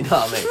eggs, like, you know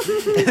what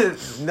I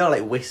mean? Not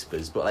like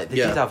Whispers, but, like, they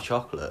did have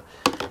chocolate.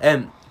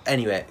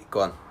 Anyway, go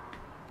on.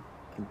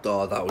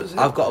 Oh, that was it.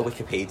 I've got a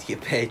Wikipedia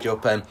page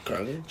up.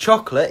 Okay.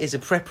 Chocolate is a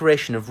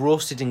preparation of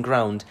roasted and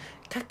ground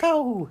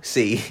cacao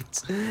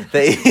seeds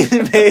that is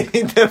made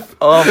in the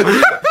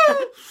form...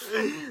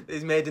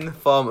 is made in the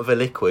form of a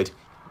liquid,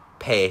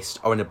 paste,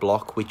 or in a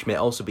block, which may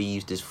also be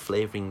used as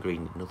flavouring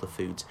ingredient in other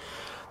foods.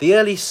 The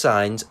earliest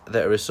signs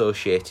that are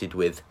associated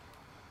with...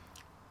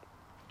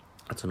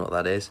 I don't know what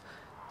that is.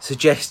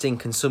 Suggesting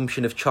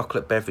consumption of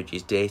chocolate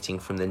beverages dating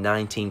from the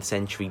 19th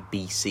century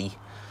BC.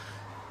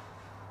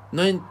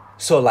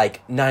 So,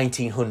 like,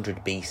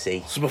 1900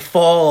 BC. So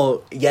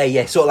before...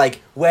 Yeah. So,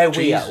 like, where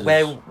we are, Jesus.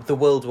 where the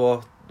World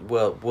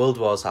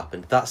Wars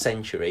happened, that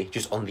century,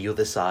 just on the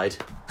other side.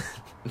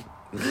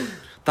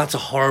 That's a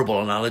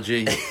horrible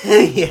analogy.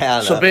 Yeah, I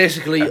know. So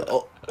basically,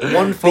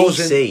 1,000...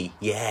 BC,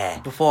 yeah.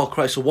 Before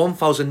Christ, so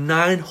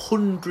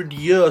 1,900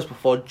 years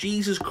before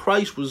Jesus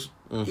Christ was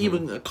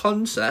even a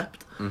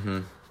concept.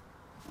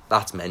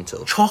 That's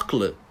mental.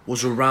 Chocolate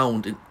was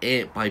around and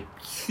ate by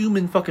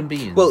human fucking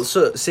beings. Well,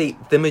 so, see,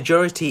 the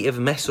majority of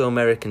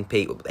Mesoamerican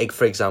people, like,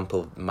 for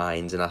example,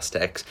 Mayans and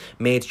Aztecs,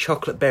 made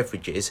chocolate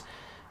beverages,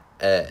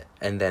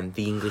 and then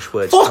the English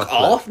word fuck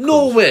chocolate off!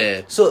 No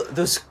way. So,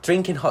 there's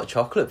drinking hot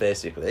chocolate,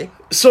 basically.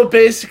 So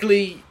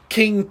basically,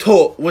 King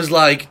Tut was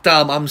like,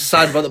 "Damn, I'm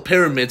sad about the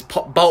pyramids.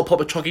 Pop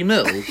a chocky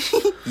milk."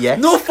 Yes.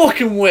 No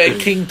fucking way.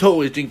 King Tut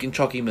was drinking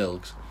chocky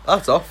milks.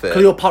 That's off it.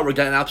 Cleopatra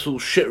getting absolute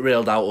shit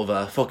railed out of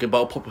her fucking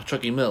bottle pop of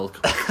chucky milk.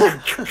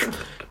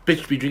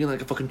 Bitch be drinking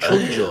like a fucking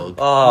chug jug.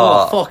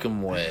 Oh. No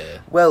fucking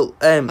way. Well,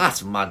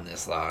 That's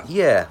madness, that.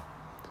 yeah.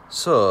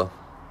 So,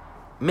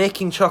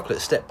 making chocolate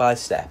step by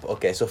step.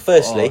 Okay, so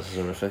firstly, this is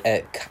horrific.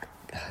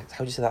 how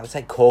do you say that? It's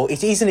like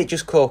isn't it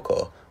just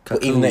cocoa?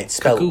 But even though it's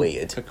spelled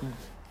weird.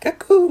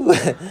 Cuckoo.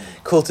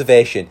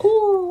 Cultivation.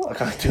 I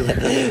can't do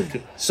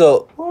it.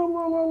 So,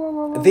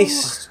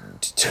 this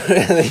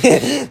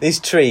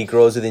tree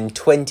grows within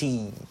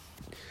 20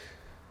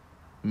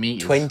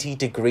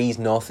 degrees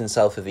north and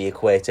south of the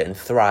equator and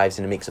thrives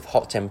in a mix of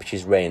hot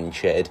temperatures, rain and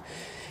shade.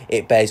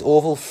 It bears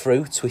oval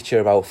fruits, which are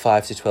about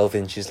 5 to 12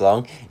 inches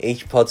long.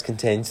 Each pod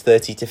contains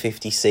 30 to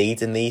 50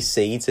 seeds, and these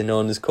seeds are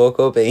known as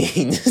cocoa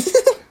beans.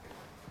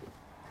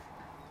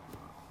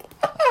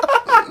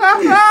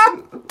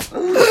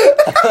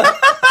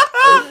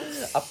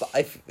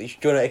 Do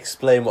you want to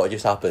explain what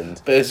just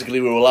happened? Basically,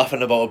 we were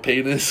laughing about a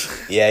penis.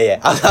 Yeah.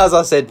 As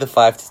I said, the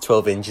 5 to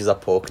 12 inches, I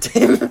poked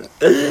him.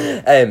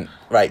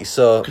 Right,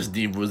 so... Because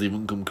Dean was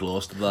even come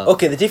close to that.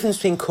 Okay, the difference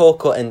between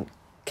cocoa and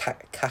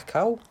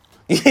cacao?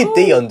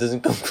 Dion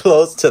doesn't come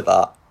close to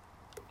that.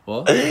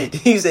 What?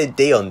 You said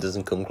Dion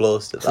doesn't come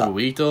close to that. So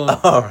we don't.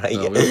 Alright,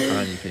 No, yeah. we have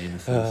tiny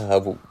penises.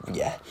 Well,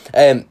 yeah.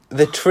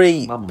 The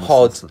tree, My mum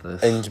pod, listens to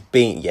this. and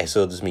bean... Yeah,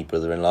 so does me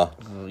brother-in-law.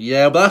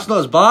 Yeah, but that's not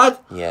as bad.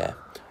 Yeah.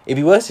 It'd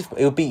be worse if...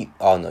 It would be...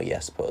 Oh, no, yeah, I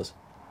suppose.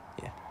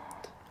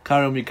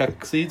 Carry on with your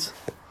cack seeds.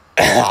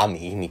 I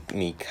mean,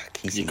 me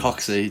khaki Your seeds.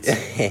 cock seeds.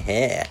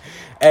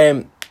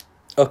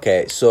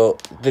 Okay, so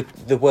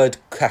the word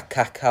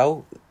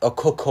cacao or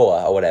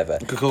cocoa or whatever,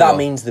 Cocoa. that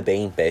means the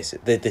bean,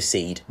 basically, the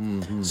seed.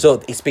 Mm-hmm.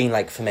 So it's been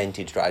like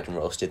fermented, dried and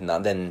roasted and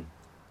that. Then,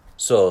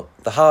 so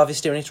the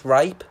harvest when it's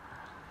ripe,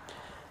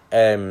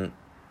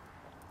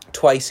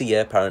 twice a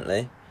year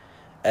apparently.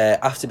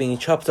 After being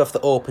chopped off,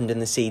 the opened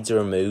and the seeds are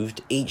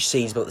removed. Each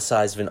seed's about the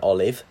size of an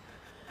olive.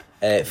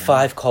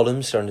 5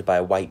 columns surrounded by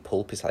a white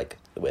pulp is like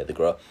the way they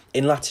grow.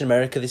 In Latin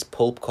America, this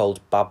pulp called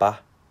baba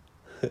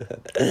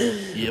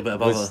Yeah, but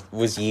above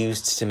was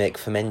used to make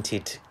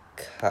fermented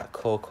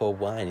cocoa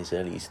wine as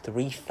early as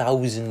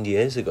 3,000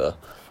 years ago.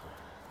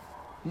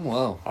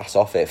 Wow. That's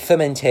off it.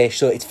 Fermentation,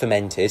 so it's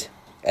fermented.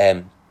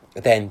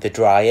 Then they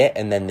dry it,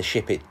 and then they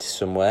ship it to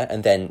somewhere,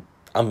 and then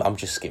I'm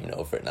just skimming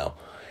over it now.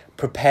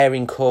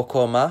 Preparing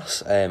cocoa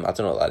mass. I don't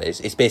know what that is.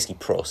 It's basically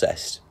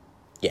processed.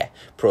 Yeah,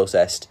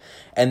 processed,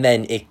 and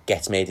then it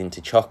gets made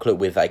into chocolate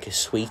with like a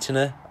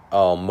sweetener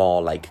or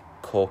more like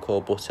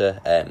cocoa butter.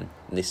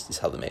 This is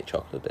how they make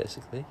chocolate,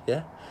 basically.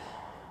 Yeah.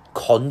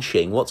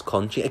 Conching. What's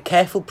conching? A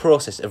careful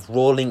process of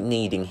rolling,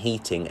 kneading,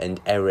 heating,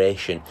 and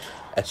aeration.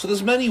 So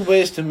there's many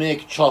ways to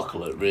make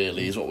chocolate,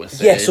 really, is what we're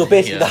saying. Yeah, so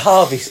basically they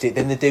harvest it,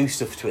 then they do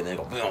stuff to it, and they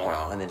go,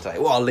 and then it's like,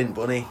 what a lint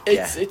bunny.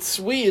 It's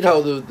weird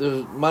how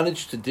they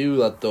managed to do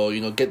that, though,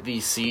 you know, get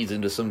these seeds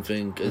into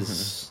something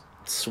as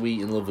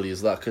sweet and lovely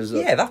as that. Cause,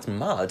 yeah, that's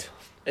mad.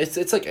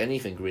 It's like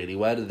anything, really.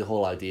 Where did the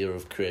whole idea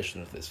of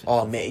creation of this?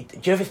 Oh, mate,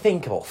 do you ever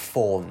think about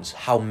phones,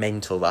 how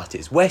mental that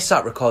is? We're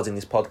sat recording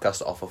this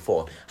podcast off a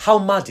phone. How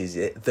mad is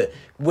it that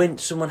when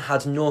someone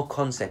had no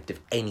concept of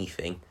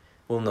anything...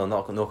 Well, no,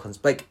 not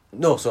concept.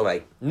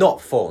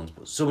 Not phones,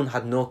 but someone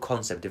had no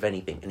concept of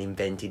anything and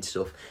invented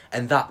stuff,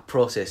 and that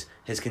process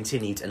has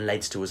continued and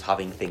led to us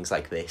having things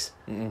like this.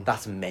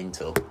 That's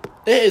mental.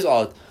 It is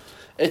odd.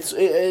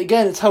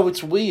 It's how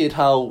it's weird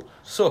how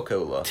so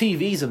cool though.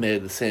 TVs are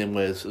made the same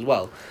ways as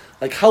well.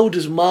 Like, how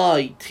does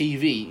my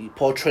TV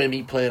portray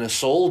me playing a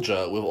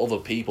soldier with other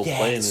people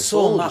playing a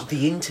soldier? Mad.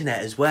 The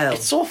internet as well.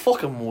 It's so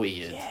fucking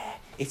weird. Yeah,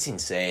 it's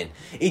insane.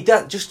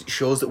 That just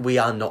shows that we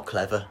are not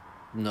clever.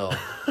 No.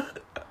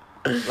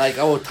 Like,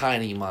 our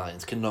tiny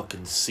minds cannot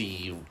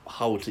conceive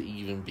how to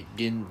even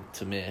begin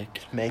to make.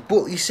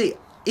 But you see,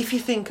 if you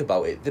think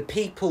about it, the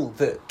people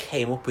that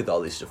came up with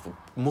all this stuff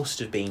must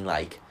have been,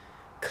 like,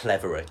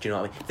 cleverer. Do you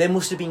know what I mean? There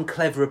must have been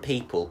cleverer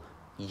people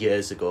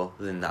years ago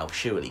than now,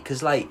 surely.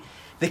 Because, like,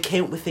 they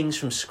came up with things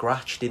from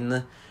scratch, didn't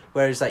they?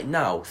 Whereas, like,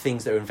 now,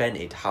 things that are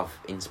invented have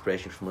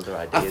inspiration from other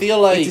ideas. I feel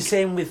like... It's the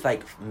same with,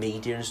 like,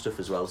 media and stuff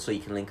as well, so you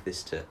can link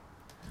this to...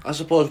 I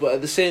suppose, but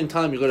at the same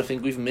time, you've got to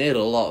think we've made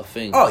a lot of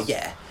things. Oh,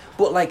 yeah.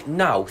 But, like,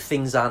 now,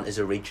 things aren't as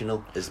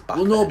original as back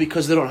then. Well, no,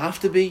 because they don't have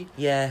to be.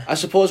 Yeah. I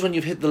suppose when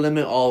you've hit the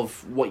limit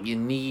of what you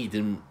need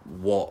and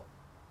what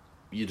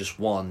you just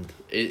want,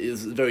 it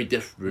is very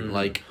different.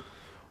 Like,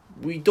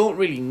 we don't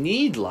really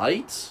need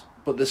lights,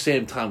 but at the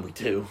same time we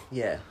do.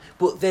 Yeah.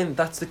 But then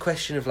that's the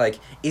question of, like,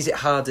 is it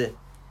harder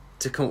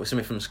to come up with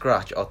something from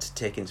scratch or to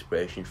take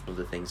inspiration from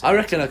other things? I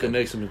reckon I can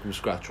make something from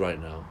scratch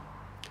right now.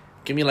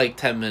 Give me, like,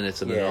 10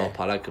 minutes and an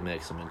notepad, I can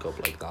make something up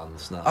like that and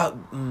snap.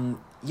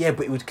 Yeah,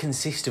 but it would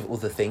consist of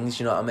other things,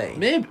 you know what I mean?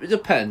 Maybe, it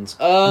depends.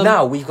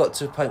 Now we've got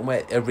to a point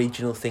where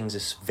original things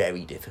are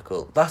very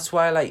difficult. That's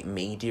why, like,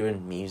 media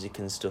and music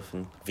and stuff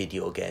and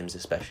video games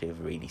especially are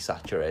really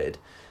saturated.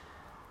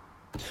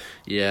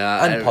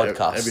 Yeah. And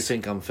podcasts.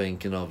 Everything I'm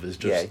thinking of is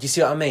just... Yeah, do you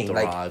see what I mean?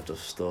 Derived of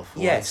stuff.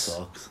 Yes. It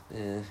sucks.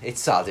 Yeah,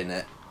 it's sad, isn't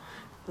it?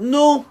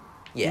 No.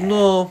 Yeah.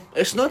 No,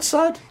 it's not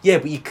sad. Yeah,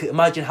 but you could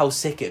imagine how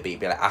sick it'd be.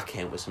 Be like, I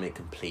came up with something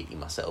completely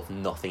myself.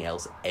 Nothing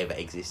else ever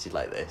existed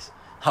like this.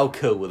 How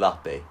cool would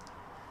that be?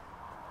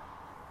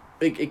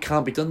 It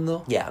can't be done,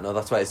 though. Yeah, no,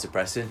 that's why it's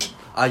depressing.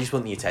 I just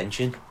want the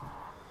attention.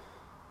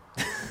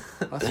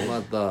 That's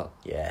mad, that.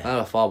 Yeah. I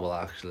never thought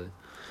about that,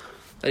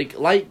 actually.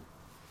 Like,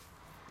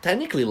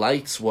 technically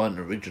lights weren't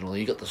original.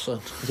 You got the sun.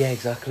 Yeah,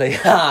 exactly.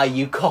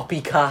 You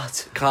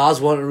copycat.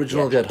 Cars weren't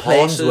original. Yeah, They had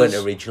planes horses.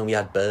 weren't original. We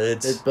had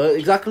birds.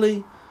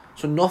 Exactly.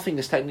 So nothing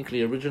is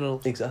technically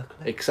original.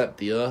 Exactly. Except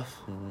the earth.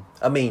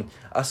 I mean,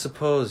 I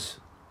suppose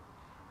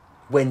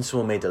when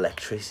someone made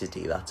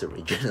electricity, that's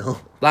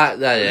original.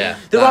 Yeah.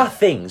 There are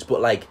things, but,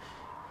 like,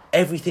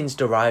 everything's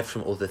derived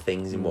from other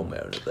things in one way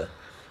or another.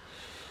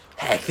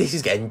 Heck, this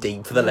is getting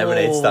deep for the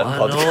Lemonade Stand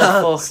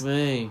podcast. Know, fuck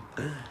me.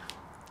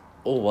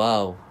 Oh,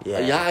 wow.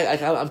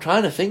 Yeah. I'm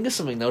trying to think of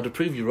something now to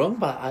prove you wrong,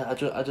 but I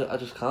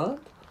just can't.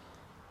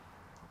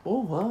 Oh,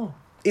 wow.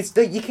 It's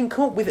that you can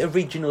come up with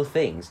original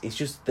things. It's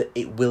just that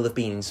it will have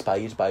been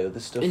inspired by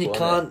other stuff. And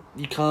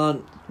you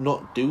can't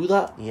not do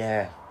that.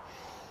 Yeah.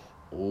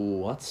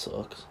 Oh, that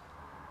sucks.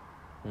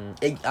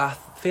 I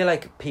feel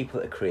like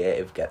people that are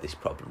creative get this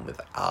problem with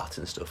art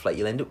and stuff. Like,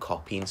 you'll end up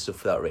copying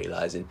stuff without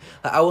realising.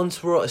 Like, I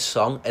once wrote a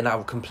song and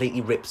I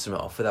completely ripped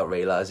something off without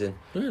realising.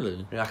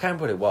 Really? I can't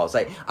remember what it was.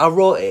 Like, I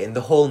wrote it and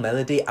the whole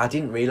melody, I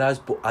didn't realise,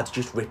 but I'd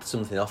just ripped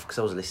something off because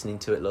I was listening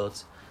to it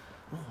loads.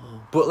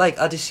 Oh. But, like,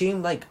 I'd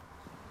assume, like,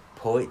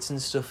 poets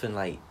and stuff and,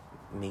 like,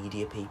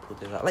 media people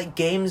do that. Like,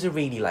 games are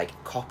really,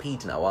 like,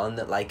 copied now, aren't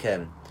they?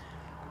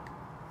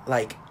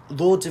 Like,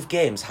 loads of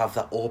games have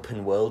that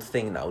open world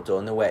thing now,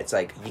 don't they? Where it's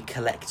like you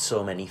collect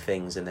so many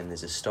things and then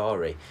there's a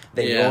story.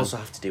 Then you also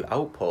have to do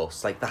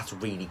outposts. Like, that's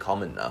really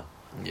common now.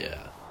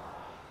 Yeah.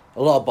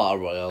 A lot of battle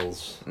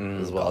royales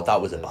as well. God,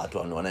 that was a bad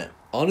one, wasn't it?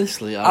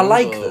 Honestly, I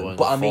like them,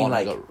 but I mean,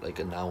 like, got,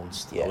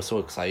 announced. Yeah. I was so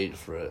excited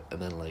for it,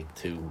 and then, like,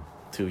 two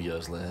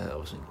years later, I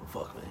was thinking,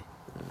 fuck me.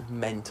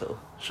 Mental.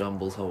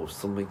 Shambles, how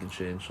something can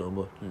change so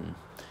much.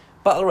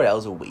 Battle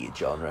Royale's a weird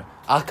genre.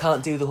 I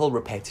can't do the whole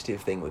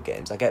repetitive thing with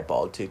games. I get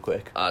bored too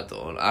quick. I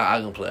don't.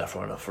 I can play it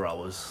for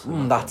hours.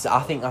 I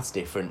think that's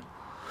different.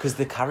 Because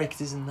the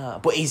characters in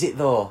that. But is it,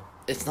 though?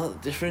 It's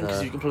not different,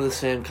 because you can play the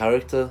same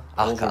character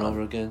over and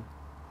over again.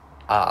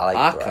 I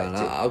like variety.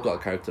 I've got a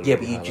character. Yeah,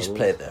 but you just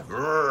play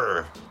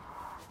the...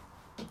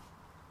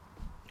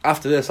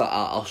 After this,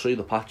 I'll show you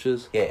the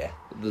patches. Yeah.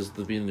 There's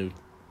been new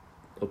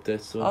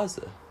updates to it. Oh, is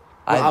there?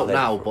 Well, out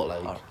now, but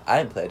like... I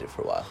haven't played it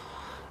for a while.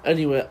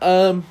 Anyway,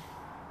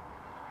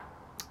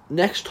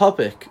 next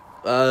topic.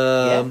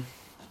 Yeah.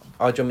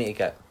 Oh, do you want me to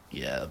get...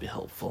 Yeah, that'd be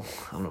helpful.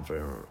 I'm not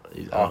very...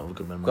 I don't have a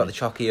good memory. Got the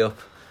chalky up.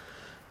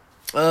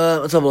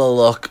 Let's have a little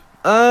look.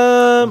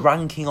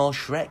 Ranking all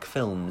Shrek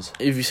films.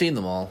 Have you seen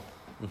them all?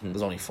 Mm-hmm.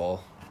 There's only 4.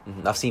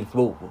 Mm-hmm.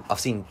 I've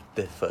seen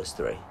the first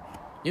 3.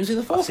 You've seen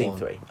the 4th I've seen one?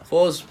 3.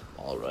 4's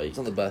alright. It's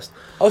not the best.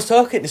 I was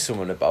talking to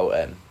someone about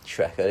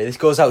Shrek earlier. This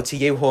goes out to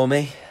you,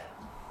 homie.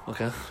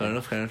 Okay, fair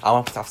enough.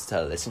 I'll have to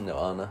tell her this,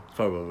 aren't I?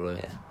 Probably.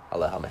 Yeah. I'll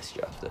let her message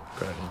you after.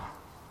 Great.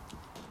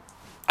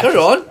 Carry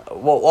on.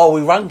 What are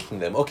we ranking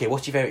them? Okay,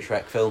 what's your favourite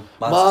Shrek film?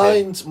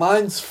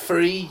 Mine's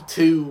 3,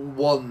 2,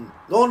 1.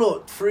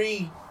 No,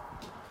 3,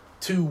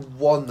 2,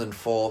 1, and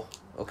 4.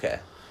 Okay.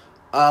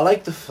 I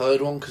like the third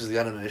one because the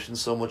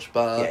animation's so much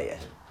better.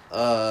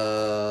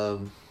 Yeah.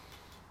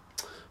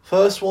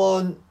 First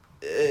one,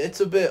 it's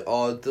a bit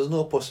odd. There's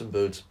no Puss in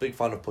Boots. Big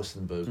fan of Puss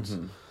in Boots.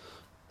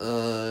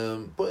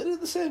 Mm-hmm. But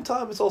at the same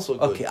time, it's also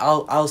good. Okay,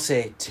 I'll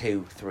say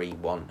 2, 3,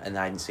 1, and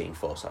I haven't seen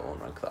 4, so I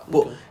won't rank that.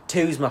 But 2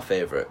 is my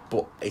favourite,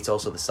 but it's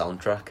also the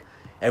soundtrack.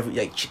 Every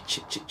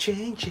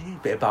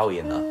bit of Bowie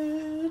in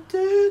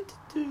that.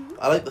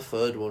 I like the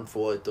third one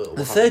for it.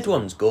 The third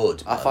one's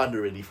good. I find it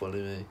really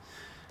funny, mate.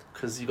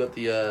 Because you got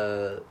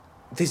the...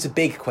 There's a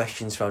big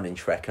question surrounding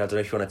Shrek, and I don't know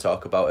if you want to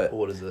talk about it.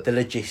 What is it? The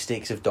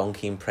logistics of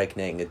Donkey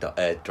impregnating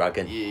a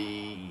dragon.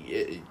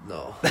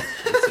 No,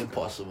 it's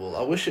impossible.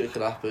 I wish it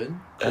could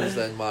happen, because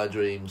then my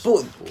dreams...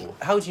 But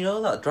how do you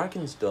know that?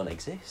 Dragons don't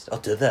exist. Or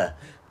do they?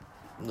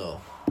 No.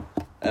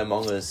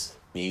 Among Us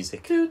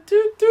music.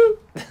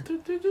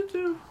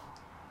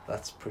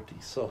 That's pretty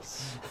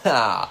sus.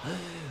 Oh,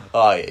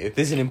 yeah.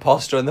 There's an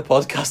imposter on the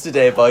podcast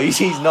today, boys.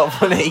 He's not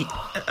funny.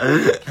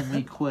 Can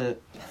we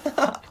quit? Do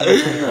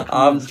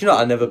you know,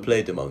 I never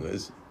played Among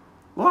Us.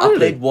 What, I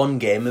played one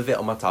game of it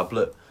on my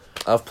tablet.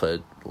 I've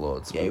played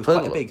loads. Yeah, it was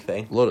quite a big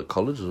thing. A lot at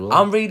college as well.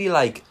 I'm really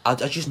like, I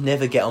just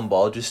never get on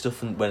board with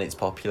stuff when it's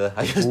popular.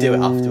 I just do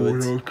it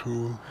afterwards. You're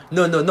cool.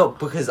 No, not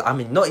because,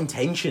 not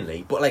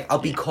intentionally, but like, I'll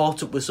be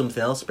caught up with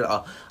something else,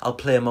 but I'll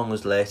play Among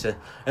Us later.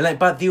 And like,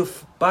 by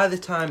the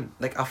time,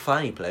 like, I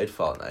finally played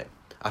Fortnite,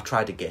 I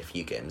tried to get a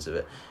few games of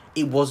it.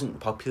 It wasn't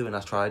popular when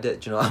I tried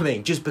it, do you know what I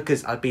mean? Just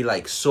because I'd be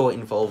like so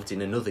involved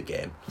in another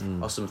game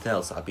or something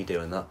else, I'd be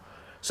doing that.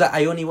 So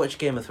I only watched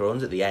Game of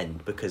Thrones at the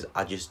end because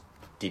I just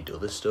did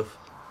other stuff.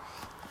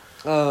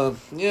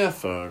 Yeah,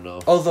 fair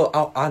enough.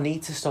 Although I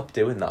need to stop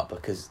doing that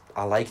because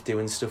I like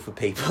doing stuff with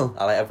people.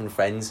 I like having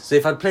friends. So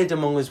if I'd played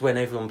Among Us when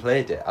everyone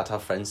played it, I'd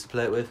have friends to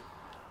play it with.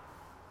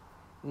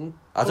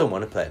 I don't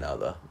want to play it now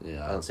though.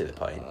 Yeah, I don't see the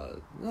point.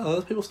 No,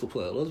 those people still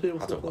play it. Loads of people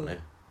still play it. I don't want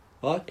to.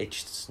 Why? It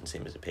just doesn't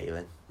seem as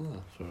appealing.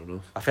 Oh, fair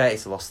enough. I feel like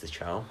it's lost the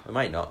charm. It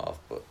might not have,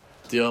 but...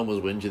 Dion was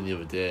whinging the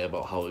other day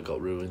about how it got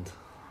ruined.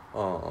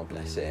 Oh,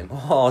 bless him.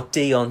 Oh,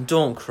 Dion,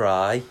 don't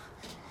cry.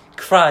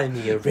 Cry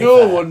me a river.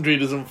 No wonder he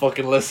doesn't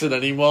fucking listen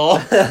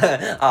anymore.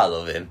 I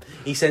love him.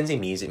 He sends me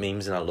music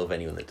memes and I love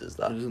anyone that does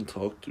that. He doesn't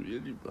talk to me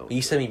anymore.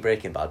 You send me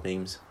Breaking Bad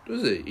memes.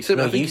 Does he?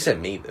 You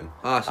sent me them.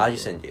 I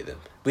just send you them.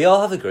 We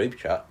all have a group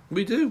chat.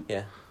 We do.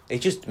 Yeah.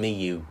 It's just me,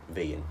 you,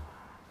 V and...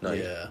 No.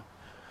 Yeah.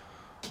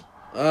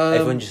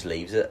 Everyone just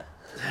leaves it.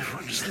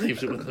 Everyone just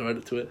leaves it when they're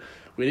added to it.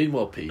 We need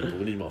more people.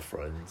 We need more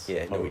friends.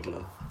 Yeah, no, we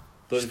do.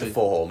 Just the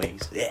 4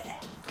 homies. Yeah.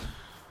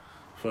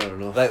 Fair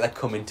enough. Like that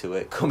coming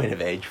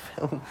of age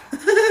film.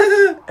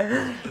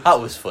 That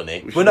was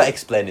funny. We're not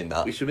explaining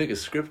that. We should make a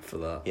script for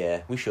that.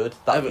 Yeah, we should.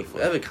 That'd be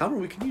fun. Have a camera,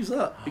 we can use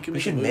that. We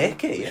should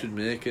make it. We should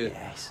make it.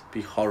 Yes.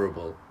 Be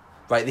horrible.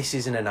 Right, this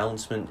is an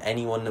announcement.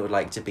 Anyone that would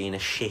like to be in a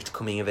shit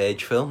coming of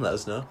age film, let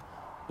us know.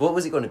 What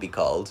was it going to be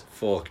called?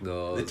 Fuck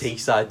no. The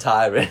Teesside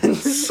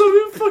Tyrants.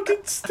 So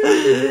fucking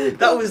stupid.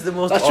 That was the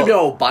most... That should be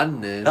our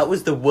band name. That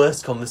was the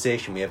worst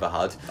conversation we ever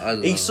had.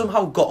 He know.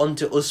 somehow got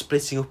onto us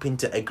splitting up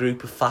into a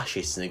group of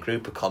fascists and a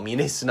group of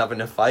communists and having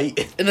a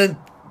fight. And then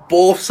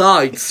both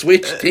sides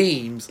switch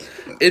teams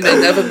and they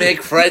never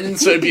make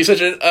friends, so it'd be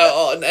such an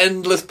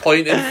endless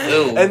point in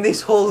film. And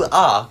this whole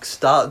arc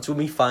starts when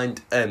we find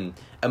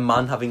a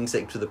man having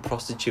sex with a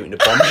prostitute in a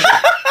bomb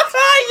shop.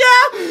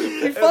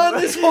 We find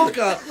this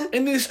hooker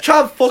and this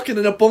chap fucking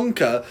in a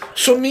bunker,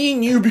 so me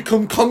and you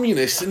become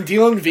communists and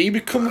Dion V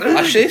become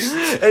fascists.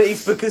 And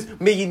it's because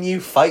me and you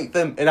fight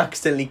them and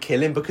accidentally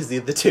kill him because the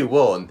other two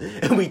won,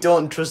 and we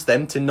don't trust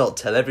them to not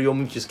tell everyone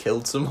we've just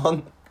killed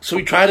someone. So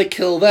we try to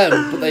kill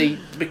them, but they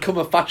become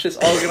a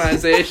fascist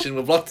organisation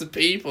with lots of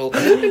people.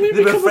 They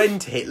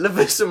befriend Hitler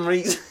for some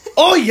reason.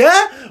 Oh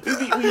yeah?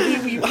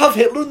 We have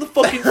Hitler in the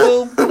fucking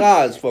film?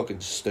 That's fucking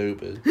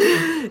stupid.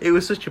 It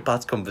was such a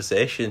bad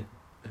conversation.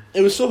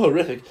 It was so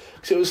horrific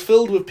because it was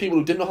filled with people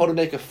who didn't know how to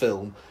make a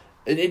film,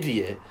 an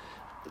idiot,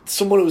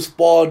 someone who was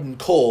bored and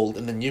cold,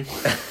 and then you.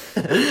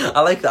 I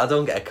like that I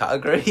don't get a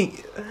category.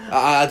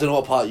 I don't know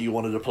what part you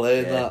wanted to play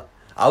in that.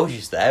 I was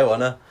just there,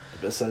 wasn't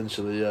I?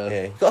 Essentially, yeah.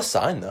 Yeah, you got a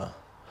sign though.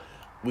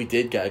 we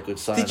did get a good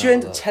sign. Did you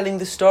end up telling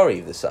the story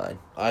of the sign?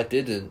 I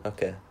didn't.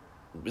 Okay.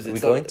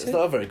 It's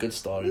not a very good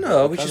story.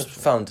 No, we just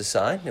found a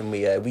sign and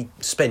we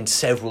spent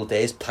several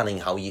days planning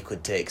how you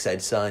could take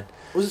said sign.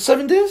 Was it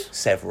 7 days?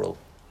 Several.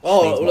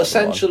 Oh, well,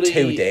 essentially...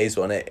 2 days,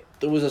 wasn't it?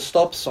 There was a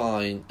stop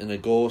sign and a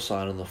go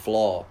sign on the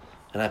floor,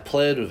 and I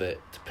played with it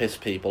to piss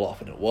people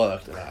off, and it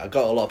worked. And I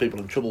got a lot of people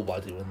in trouble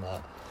by doing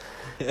that.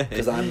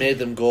 Because I made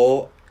them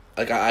go...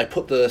 Like, I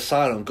put the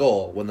sign on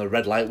go when the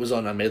red light was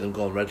on. I made them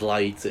go on red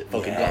light. It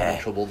fucking got them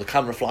in trouble. The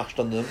camera flashed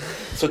on them.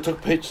 So I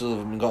took pictures of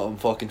them and got them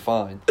fucking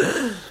fined.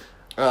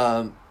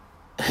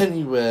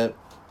 Anyway,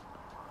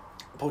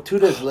 about 2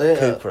 days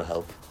later... Cooper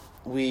help.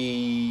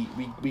 We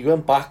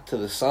went back to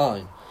the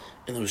sign,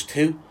 and there was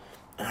 2,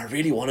 and I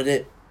really wanted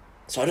it.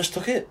 So I just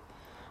took it.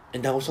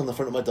 And now it's on the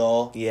front of my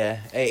door.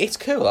 Yeah, it's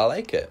cool. I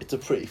like it. It's a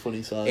pretty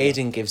funny sign.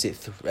 Aiden gives it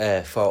 4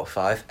 out of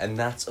 5, and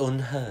that's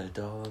unheard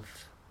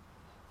of.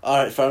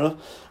 Alright, fair enough.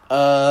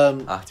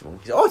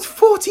 It's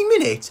 40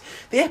 minutes.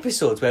 The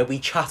episodes where we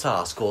chat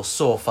arse go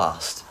so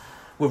fast.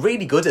 We're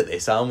really good at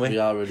this, aren't we? We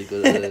are really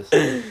good at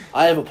this.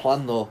 I have a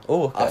plan though.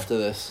 Oh, okay. After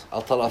this.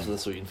 I'll tell after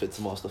this so we can fit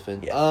some more stuff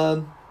in.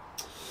 Yeah.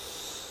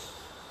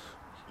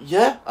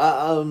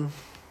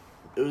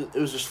 It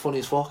was just funny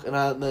as fuck.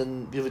 And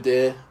then the other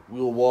day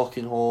we were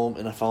walking home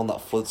and I found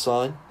that flood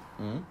sign.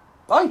 Mm.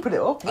 Oh, you put it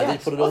up? I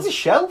did put it up. On the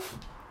shelf?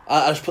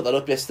 I just put that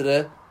up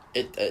yesterday.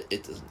 It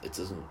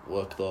doesn't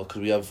work though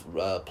because we have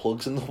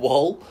plugs in the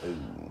wall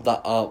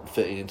that aren't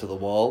fitting into the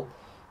wall.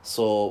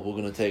 So we're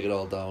gonna take it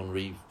all down,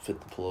 refit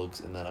the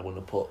plugs, and then I'm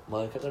gonna put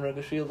my Captain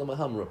America shield and my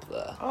hammer up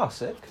there. Oh,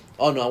 sick.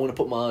 Oh no, I'm gonna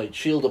put my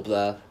shield up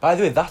there. By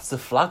the way, that's the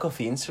flag off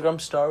the Instagram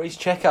stories.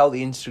 Check out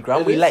the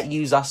Instagram. We let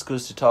you ask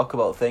us to talk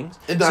about things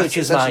such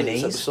as my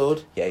knees.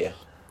 Episode. Yeah.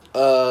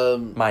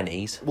 My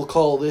knees. We'll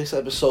call this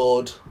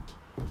episode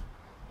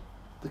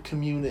 "The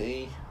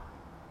Community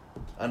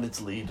and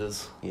Its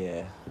Leaders."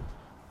 Yeah.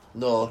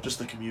 No, just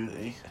the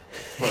community.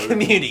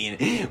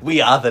 Community.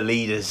 We are the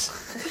leaders.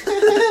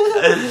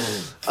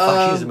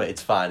 Fascism at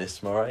its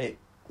finest, am I right?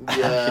 Yeah.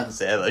 I shouldn't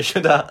say that,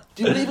 should I?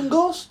 Do you believe in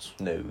ghosts?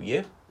 No,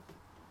 you?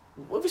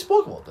 Have we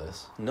spoken about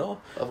this? No.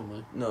 Haven't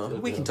we? No.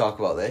 We can talk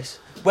about this.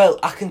 Well,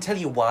 I can tell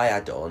you why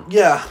I don't.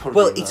 Yeah.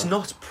 Well, it's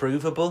not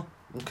provable.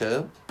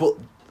 Okay. But,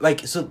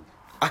 so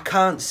I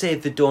can't say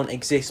they don't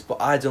exist,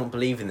 but I don't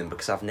believe in them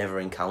because I've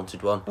never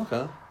encountered one.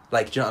 Okay. Do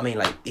you know what I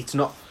mean? It's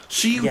not...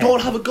 So you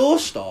don't have a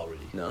ghost story?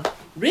 No.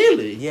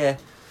 Really? Yeah.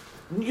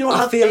 You don't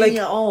have any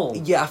at all?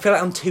 Yeah, I feel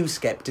like I'm too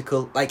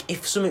sceptical.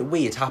 If something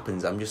weird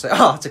happens, I'm just like,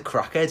 oh, it's a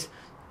crackhead.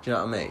 Do you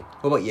know what I mean?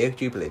 What about you?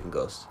 Do you believe in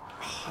ghosts?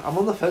 I'm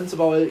on the fence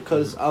about it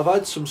because I've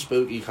had some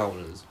spooky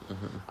encounters.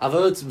 Mm-hmm. I've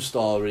heard some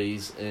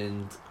stories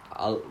and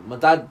my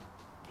dad,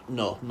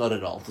 no, not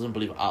at all, doesn't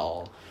believe it at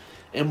all.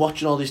 And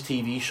watching all these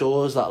TV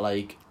shows that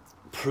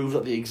prove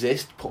that they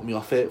exist put me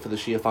off it for the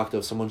sheer fact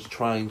of someone's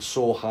trying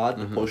so hard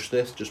to push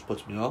this just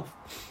puts me off.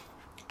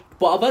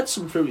 But I've had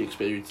some fruity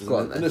experiences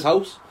in this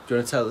house. Do you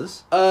want to tell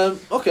us?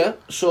 Okay,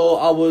 so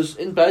I was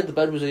in bed, the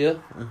bed was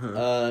here,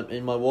 Mm-hmm.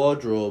 and my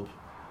wardrobe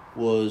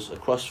was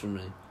across from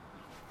me.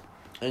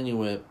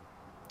 Anyway,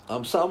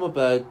 I'm sat on my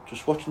bed,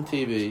 just watching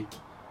TV,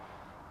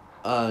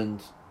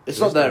 and it's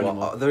not there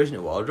anymore. There isn't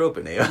a wardrobe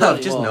in here. Not I've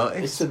just anymore.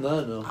 noticed. It's in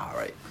there now.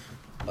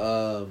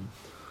 Alright.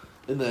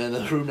 In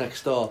the room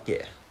next door.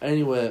 Yeah.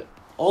 Anyway,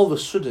 all of a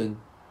sudden,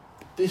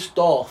 this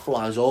door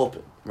flies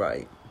open.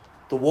 Right.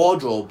 The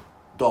wardrobe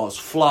doors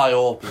fly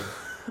open.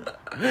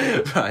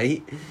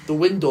 Right. The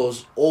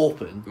windows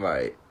open.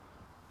 Right.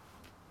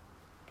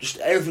 Just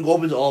everything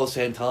opens all at the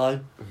same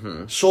time.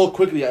 Mm-hmm. So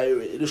quickly,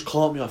 it just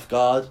caught me off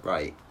guard.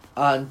 Right.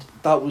 And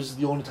that was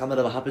the only time that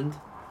ever happened.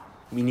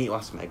 We need to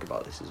ask Meg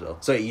about this as well.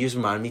 So you just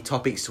remind me,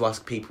 topics to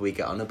ask people we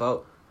get on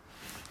about.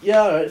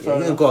 Yeah, alright, fair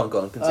enough. Go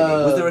on, continue.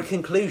 Was there a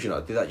conclusion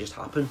or did that just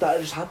happen? That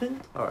just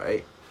happened.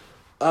 Alright.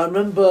 I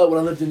remember when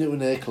I lived in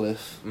Newton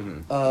Aycliffe,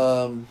 Mm-hmm.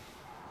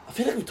 I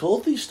feel like we've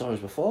told these stories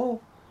before.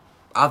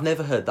 I've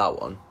never heard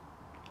that one.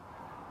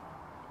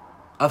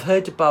 I've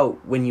heard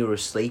about when you were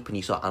asleep and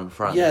you saw Anne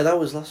Frank. Yeah, that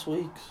was last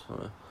week.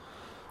 Oh.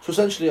 So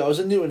essentially, I was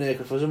in Newton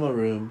Aycliffe, I was in my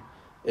room,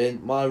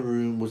 and my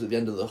room was at the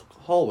end of the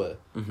hallway.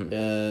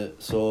 Mm-hmm.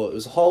 So it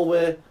was a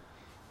hallway,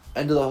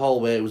 end of the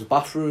hallway, it was a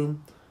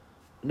bathroom.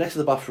 Next to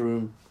the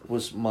bathroom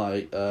was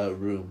my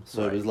room.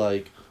 So It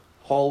was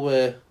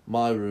hallway,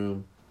 my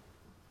room,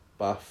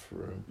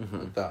 bathroom,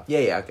 like that.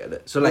 Yeah, I get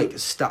it. So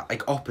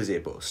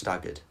opposite but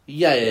staggered.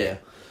 Yeah.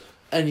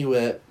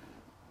 Anyway,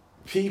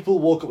 people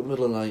walk up in the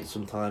middle of the night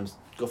sometimes,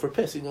 go for a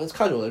piss. It's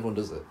kind of what everyone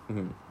does it.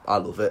 Mm-hmm. I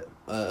love it.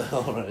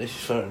 Alright,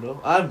 fair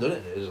enough. I haven't done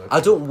it in ages. I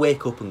don't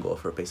wake up and go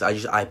for a piss.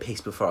 I piss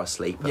before I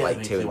sleep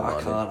at 2 in the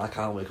morning. I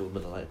can't wake up in the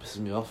middle of the night. It pisses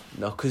me off.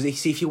 No, because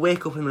if you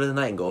wake up in the middle of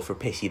the night and go for a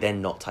piss, you're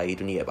then not tired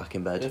when you get back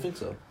in bed. I think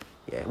so.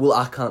 Yeah, well,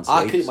 I can't sleep.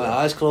 I keep my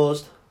eyes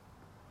closed.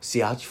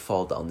 See, I just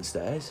fall down the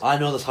stairs. I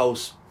know this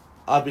house.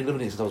 I've been living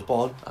here since I was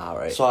born.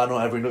 Alright. So I know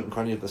every nook and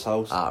cranny of this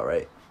house.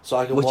 Alright. So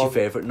I can What's your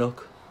favourite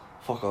nook?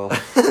 Fuck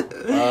off.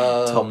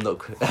 Tom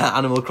Nook.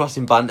 Animal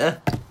Crossing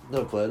banter.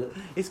 Never played it.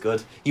 It's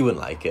good. You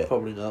wouldn't like it.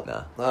 Probably not.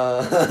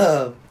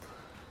 Nah.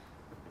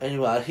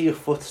 Anyway, I hear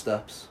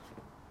footsteps.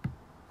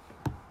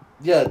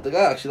 Yeah, the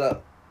guy actually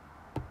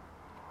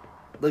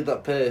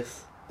that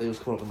pace. He was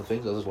coming up on the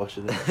things. I was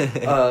watching it.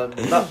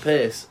 That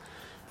pace,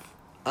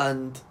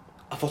 and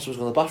I thought someone was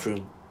going to the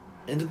bathroom.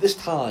 And at this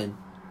time,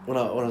 when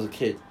I was a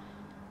kid,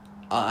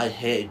 I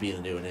hated being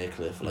a near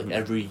cliff. Like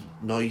every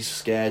noise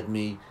scared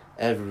me.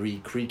 Every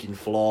creaking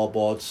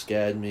floorboard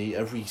scared me.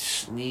 Every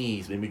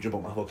sneeze made me jump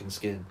out my fucking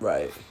skin.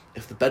 Right.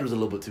 If the bed was a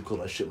little bit too cold,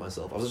 I'd shit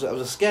myself. I was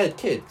a scared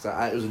kid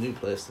because it was a new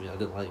place to me. I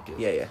didn't like it.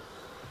 Yeah.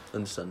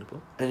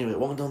 Understandable. Anyway,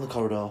 walking down the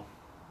corridor,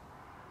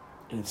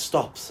 and it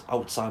stops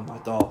outside my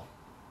door.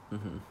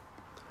 Mm-hmm.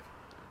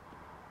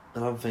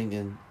 And I'm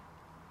thinking,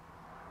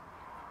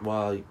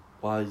 why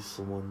is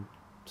someone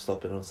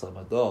stopping outside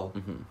my door?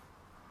 Mm-hmm.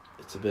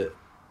 It's a bit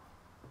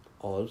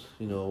odd,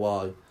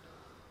 why?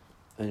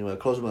 Anyway, I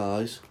closed my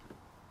eyes.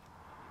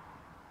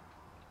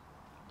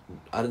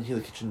 I didn't hear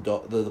the kitchen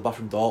door, the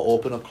bathroom door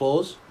open or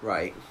close.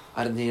 Right.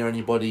 I didn't hear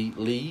anybody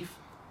leave.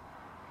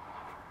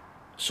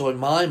 So in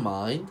my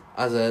mind,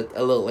 as a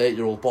little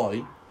 8-year-old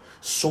boy,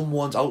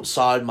 someone's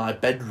outside my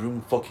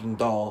bedroom fucking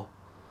door.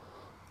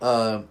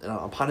 And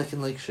I'm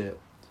panicking like shit.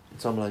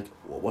 So I'm like,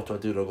 what do I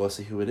do? Do I go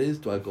see who it is?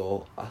 Do I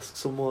go ask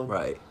someone?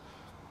 Right.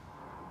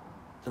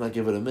 And I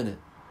give it a minute.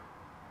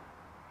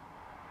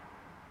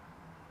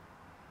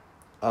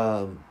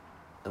 And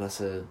I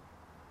said,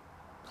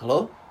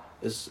 hello?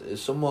 Is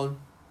someone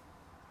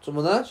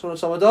there? Someone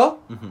outside my door?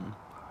 Mm-hmm.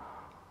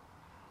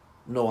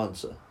 No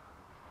answer.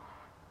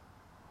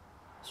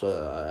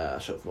 So I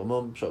shout for my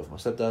mum, shout for my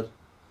stepdad.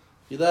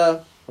 You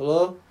there?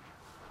 Hello?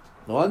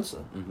 No answer.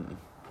 Mm-hmm.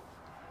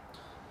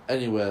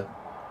 Anyway,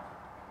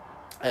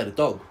 I had a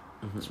dog,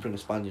 Mm-hmm. a Springer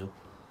Spaniel.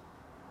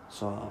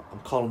 So I'm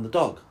calling the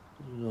dog.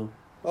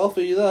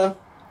 Alfie, you there?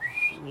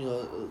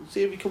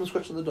 See if he comes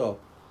scratching the door.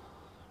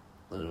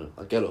 Anyway,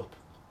 I get up.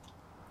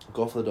 I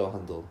go for the door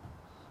handle.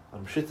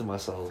 I'm shitting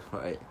myself.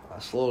 Right. I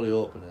slowly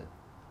open it.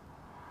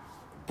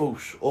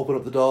 Boosh, open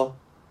up the door.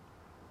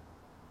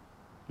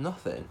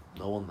 Nothing.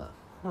 No one there.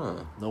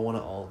 Huh. No one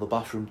at all. The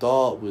bathroom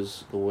door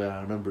was the way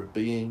I remember it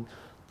being.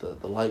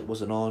 The light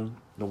wasn't on.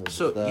 No one was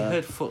there. So you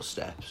heard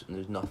footsteps and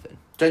there's nothing.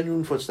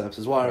 Genuine footsteps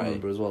is what I Right.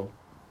 remember as well.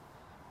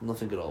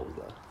 Nothing at all was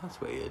there. That's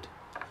weird.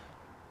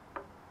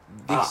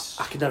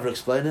 I could never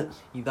explain it.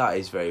 That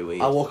is very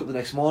weird. I woke up the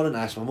next morning,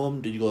 I asked my mum,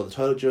 did you go to the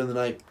toilet during the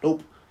night?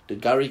 Nope. Did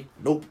Gary?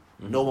 Nope.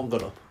 Mm-hmm. No one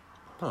got up.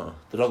 Huh.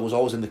 The dog was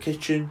always in the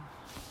kitchen.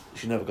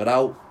 She never got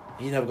out.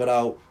 He never got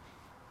out.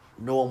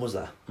 No one was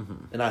there.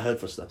 Mm-hmm. And I heard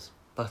footsteps.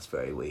 That's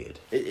very weird.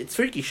 It's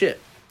freaky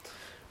shit.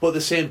 But at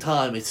the same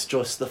time, it's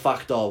just the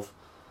fact of,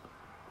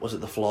 was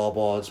it the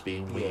floorboards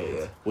being weird?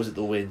 Yeah. Was it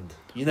the wind?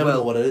 You never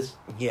know what it is.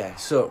 Yeah,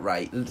 so,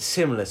 right,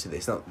 similar to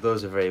this,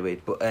 those are very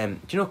weird, but do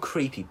you know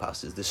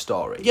creepypastas, the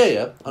story?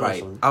 Yeah.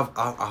 Right,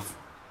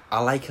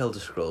 I like Elder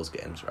Scrolls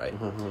games, right?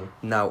 Mm-hmm.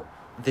 Now,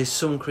 there's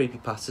some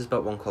creepypastas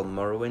about one called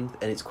Morrowind,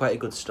 and it's quite a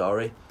good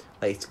story.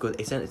 Like, it's good,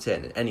 it's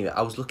entertaining. Anyway,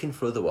 I was looking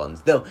for other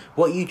ones. Though,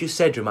 what you just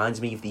said reminds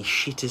me of the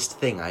shittest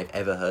thing I've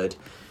ever heard.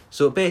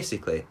 So,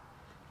 basically,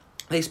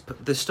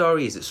 the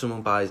story is that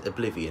someone buys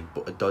Oblivion,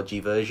 but a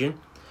dodgy version.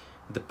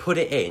 They put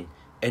it in,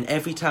 and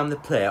every time they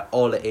play it,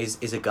 all it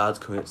is a guard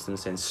coming up to them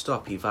saying,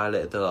 stop, you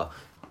violated the law.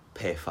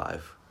 Pay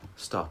 5.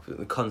 Stop.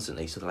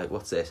 Constantly. So they're like,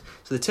 what's this?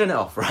 So they turn it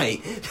off,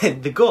 right?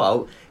 Then they go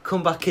out,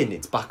 come back in,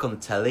 it's back on the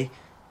telly.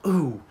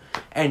 Ooh.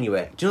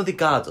 Anyway, do you know the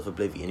guards of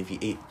Oblivion? Have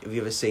you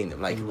ever seen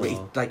them? Like,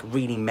 No. like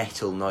really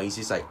metal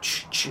noises, like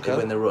Okay.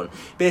 when they run.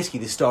 Basically,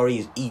 the story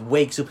is he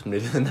wakes up in the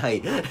middle of the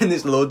night, and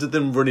there's loads of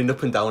them running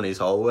up and down his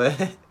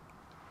hallway.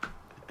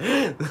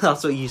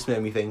 That's what you just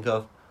made me think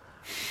of.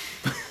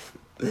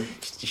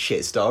 Just a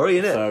shit story,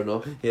 innit? Fair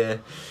enough. Yeah.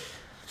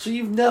 So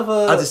you've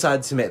never... I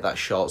decided to make that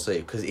short, so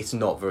because it's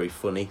not very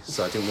funny,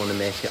 so I didn't want to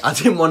make it. I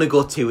didn't want to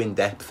go too in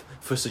depth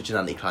for such an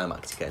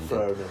anticlimactic ending.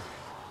 Fair enough.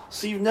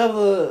 So you've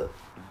never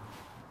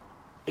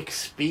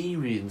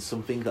experienced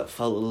something that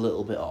felt a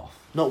little bit off?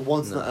 Not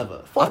once, No. not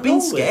ever? I've been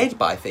No scared way.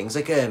 by things.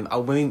 Like,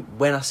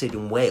 when I stayed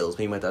in Wales,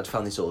 me and my dad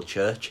found this old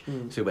church,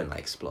 so we went, like,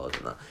 explored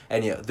and that.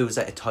 And, there was,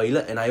 like, a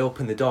toilet, and I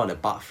opened the door and a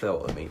bat flew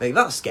out at me. Like,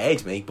 that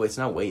scared me, but it's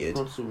not weird.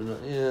 Possibly not,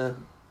 yeah.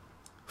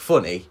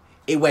 Funny,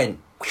 it went...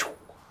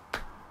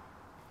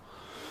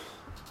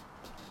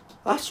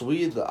 That's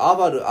weird. I've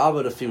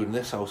had a few in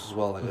this house as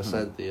well. Like I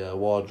said, the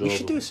wardrobe. We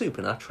should do a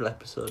supernatural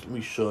episode.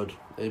 We should.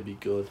 It'd be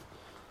good.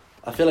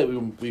 I feel like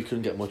we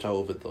couldn't get much out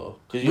of it though.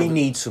 Cause We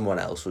need someone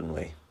else, wouldn't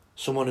we?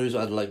 someone who's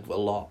had like a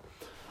lot.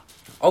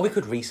 Or we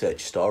could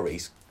research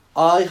stories.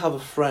 I have a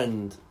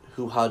friend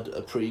who had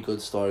a pretty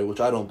good story, which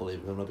I don't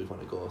believe. I'm not a big fan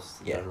of ghosts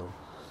in general.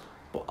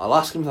 But I'll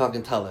ask him if I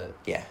can tell it.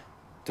 Yeah.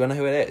 Do I know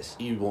who it is?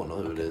 You won't know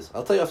who it is.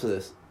 I'll tell you after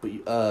this. But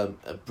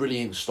a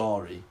brilliant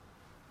story.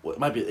 Well, it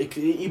might be.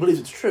 He believes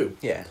it's true.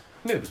 Yeah.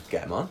 Maybe we could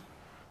get him on.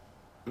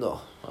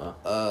 No.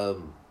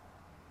 Oh.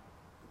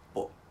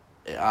 But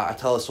I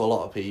tell this to a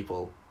lot of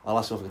people. I'll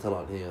ask him if I can tell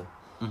it on here.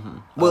 Mm-hmm.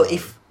 Well,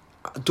 if...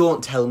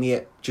 Don't tell me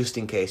it, just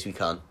in case we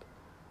can.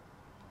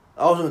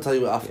 I was going to tell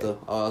you it after. Yeah.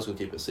 I was going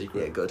to keep it a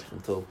secret. Yeah, good.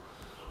 Until...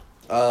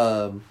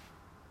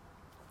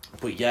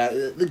 But yeah,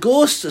 the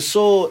ghosts are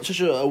such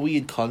a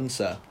weird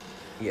concept.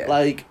 Yeah.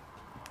 Like,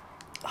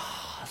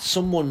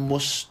 someone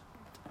must...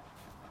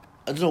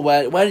 I don't know,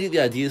 where do you get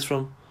the ideas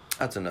from?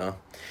 I don't know.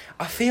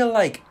 I feel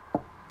like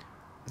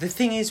the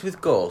thing is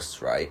with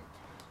ghosts, right?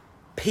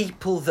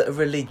 People that are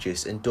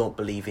religious and don't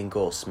believe in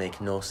ghosts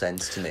make no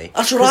sense to me.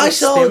 That's what I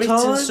say all the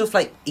spirits time. And stuff,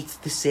 like, it's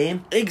the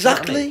same.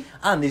 Exactly. You know what I mean?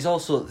 And there's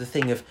also the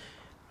thing of,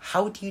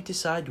 how do you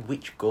decide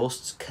which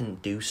ghosts can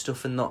do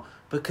stuff and not?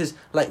 Because,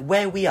 like,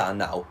 where we are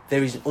now,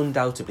 there is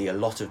undoubtedly a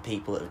lot of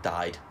people that have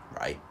died,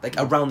 right? Like,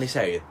 around this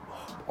area,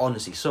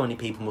 honestly, so many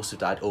people must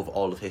have died over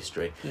all of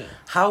history. Yeah.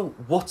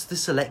 What's the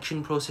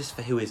selection process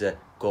for who is a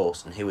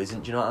ghost and who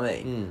isn't? Do you know what I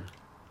mean?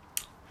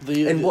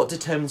 Mm. What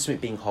determines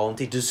something being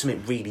haunted? Does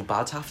something really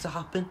bad have to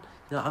happen?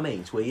 You know what I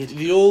mean? It's weird.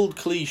 The old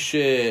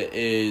cliche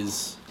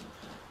is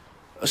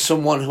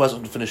someone who has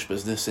unfinished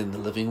business in the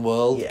living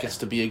world gets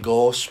to be a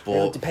ghost,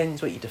 but... It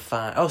depends what you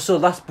define. Oh, so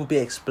that would be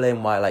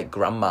explain why, like,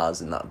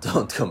 grandmas and that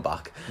don't come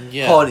back.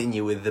 Yeah. Haunting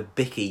you with the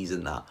bickies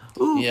and that.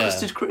 Ooh, Yeah.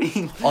 custard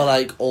cream. Or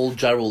like old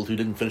Gerald who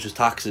didn't finish his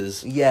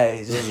taxes. Yeah.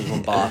 Doesn't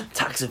come back.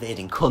 Tax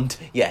evading cunt.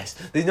 Yes.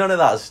 There's none of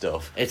that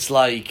stuff. It's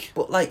like...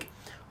 But, like...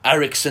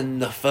 Ericsson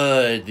the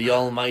Third, the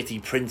almighty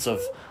prince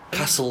of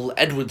Castle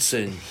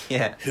Edwardson,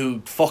 Yeah.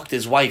 who fucked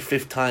his wife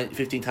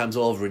 15 times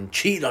over and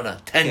cheated on her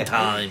 10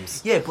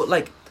 times. Yeah, but,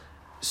 like...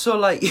 So,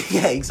 like...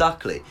 Yeah,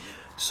 exactly.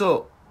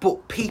 So,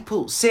 but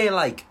people say,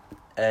 like...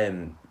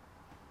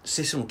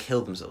 say someone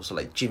killed themselves, so,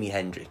 like, Jimi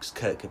Hendrix,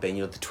 Kurt Cobain,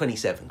 you know, the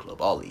 27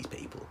 Club, all these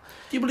people.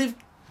 Do you believe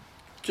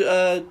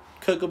Kurt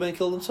Cobain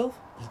killed himself?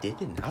 He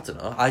didn't. I don't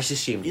know. I just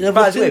assumed... You never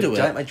By looked the way, into do it?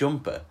 you like my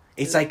jumper?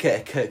 It's like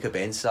a Kurt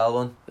Cobain style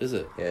one. Is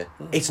it? Yeah.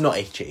 It's not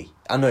itchy.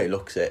 I know it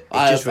looks it. It's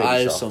I just have, really I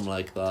have soft. something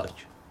like that.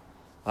 Touch.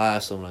 I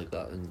have something like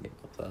that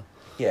up there.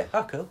 Yeah.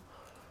 Oh, cool.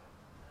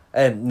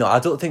 No, I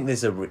don't think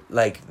there's I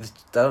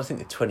don't think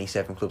the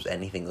 27 Club's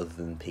anything other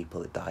than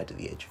people that died at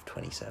the age of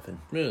 27.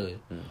 Really?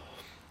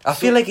 I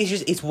feel like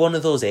it's one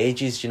of those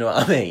ages, do you know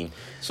what I mean?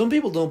 Some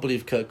people don't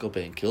believe Kurt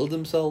Cobain killed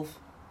himself.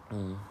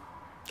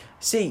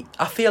 See,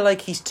 I feel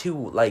like he's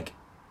too, like,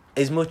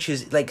 as much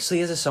as, like, so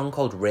he has a song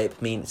called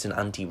Rape Me, and it's an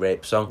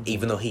anti-rape song,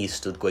 even though he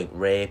stood going,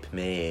 rape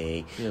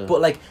me. Yeah. But,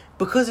 like,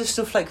 because of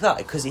stuff like that,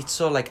 because it's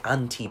so, like,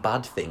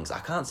 anti-bad things, I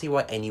can't see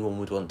why anyone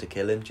would want to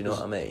kill him, do you know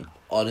what I mean?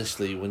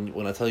 Honestly,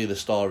 when I tell you the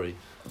story...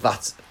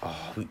 That's...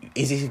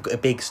 is it a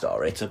big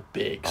story? It's a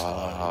big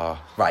story.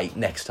 Right,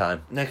 next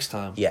time. Next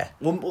time. Yeah.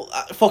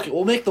 Fuck it,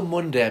 we'll make the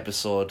Monday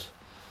episode.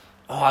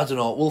 Oh, I don't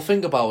know, we'll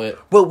think about it.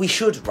 Well, we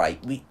should,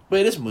 right? Wait,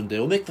 it is Monday,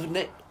 we'll make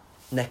the...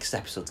 Next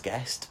episode's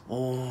guest.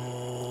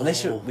 Oh.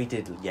 Unless we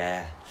did,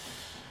 yeah.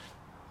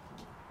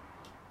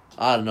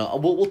 I don't know,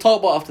 we'll talk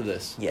about it after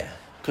this. Yeah.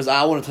 Because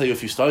I want to tell you a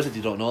few stories if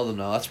you don't know them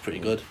now, that's pretty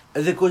good.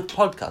 Are they good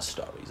podcast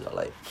stories, or,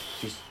 like...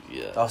 Just,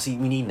 Yeah. oh, see,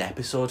 we need an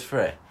episode for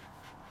it.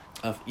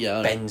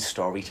 Yeah. Ben's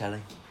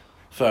storytelling.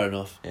 Fair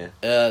enough. Yeah.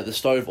 The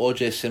story of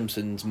O.J.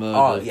 Simpson's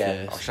murder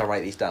yeah. case. I shall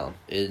write these down.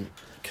 In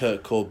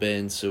Kurt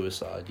Cobain's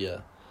suicide, yeah.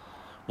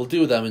 We'll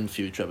do them in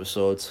future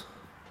episodes.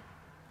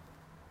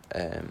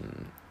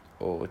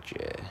 O.J.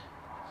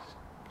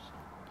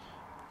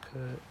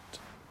 Kurt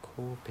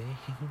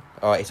Cobain.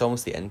 Oh, it's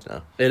almost the end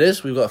now. It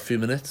is, we've got a few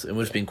minutes and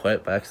we're just being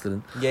quiet by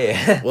accident.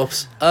 Yeah.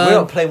 Whoops. We're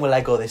not playing with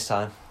Lego this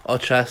time. Or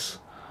chess.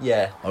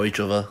 Yeah. Or each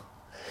other.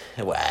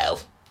 Well.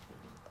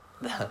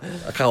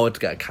 I can't wait to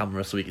get a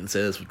camera so we can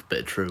say this with a bit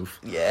of truth.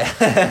 Yeah.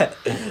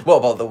 What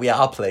about that we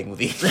are playing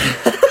with each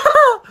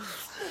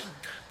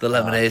The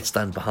lemonade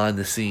stand behind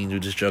the scenes, we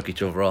just joke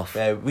each other off.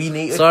 Yeah, we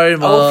need... Sorry,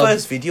 Mum. Our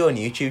first video on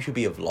YouTube should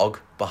be a vlog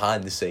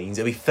behind the scenes.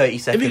 It'll be 30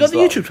 seconds Have you got the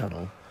long. YouTube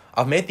channel?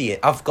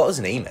 I've got us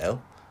an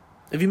email.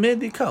 Have you made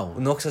the account?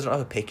 No, because I don't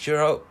have a picture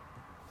out.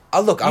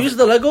 Use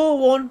the Lego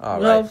one.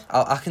 Alright.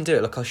 I can do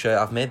it. Look, I'll show you.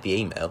 I've made the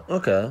email.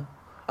 Okay.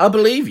 I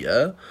believe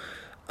you.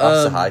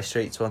 That's the High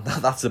Streets one.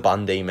 That's the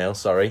band email,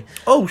 sorry.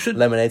 Oh, should...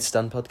 Lemonade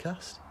Stand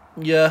Podcast.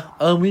 Yeah.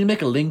 We need to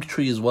make a link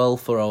tree as well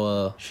for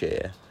our...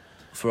 Share.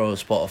 For our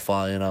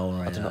Spotify and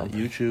our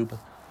YouTube.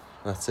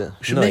 That's it.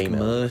 We should make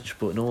merch,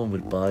 but no one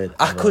would buy it.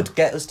 I could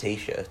get us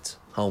t-shirts.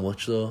 How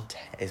much, though?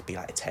 It'd be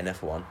like a tenner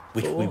for one.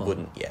 We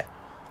wouldn't, yeah.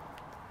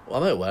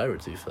 Well, I might wear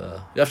it, to be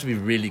fair. You have to be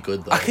really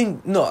good, though.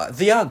 No,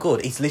 they are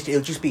good. It's literally,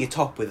 it'll just be a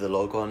top with the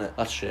logo on it.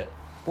 That's shit.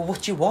 Well,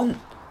 what do you want?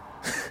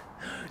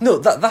 No,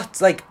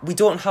 that's like, we're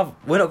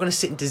not going to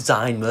sit and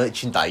design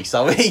merchandise,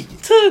 are we?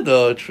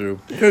 No, true.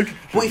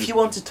 What if you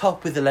want a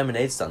top with the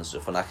lemonade stand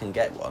stuff and I can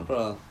get one?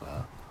 Nah.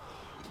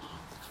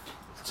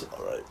 It's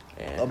alright.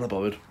 Yeah. I'm not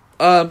bothered.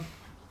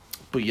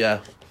 But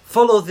yeah.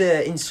 Follow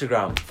the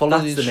Instagram.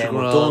 That's the name.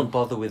 Instagram. Don't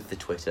bother with the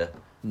Twitter.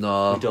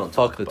 No, We don't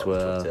fuck talk the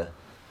about Twitter.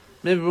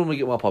 Maybe when we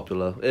get more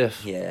popular.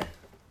 If. Yeah.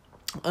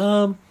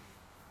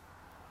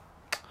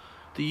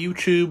 The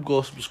YouTube,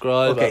 go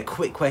subscribe. Okay,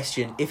 quick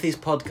question. If this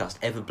podcast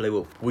ever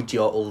blew up, would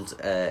your old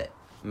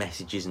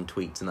messages and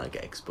tweets and that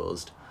get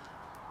exposed?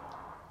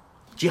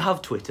 Do you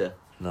have Twitter?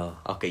 No.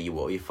 Okay, you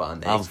will. You're fine.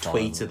 Then. I'm It's fine.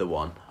 Tweets are the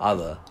one. Are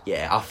there?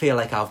 Yeah, I feel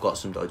like I've got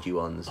some dodgy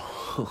ones.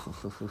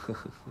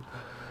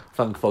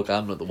 Thank fuck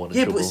I'm not the one in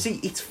yeah, trouble. but see,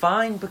 it's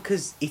fine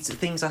because it's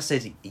things I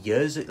said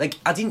years... Like,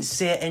 I didn't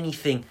say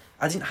anything...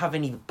 I didn't have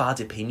any bad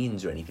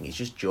opinions or anything. It's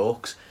just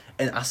jokes.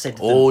 And I said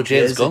them James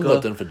years Gunn ago.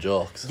 got done for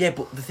jokes. Yeah,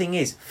 but the thing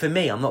is, for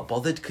me, I'm not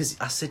bothered because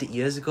I said it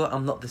years ago.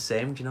 I'm not the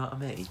same, do you know what I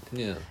mean?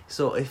 Yeah.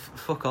 So,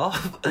 fuck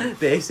off,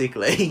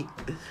 basically.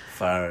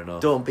 Fair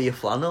enough. Don't be a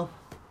flannel.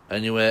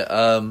 Anyway,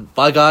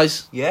 bye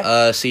guys.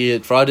 Yeah. See you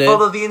Friday.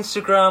 Follow the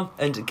Instagram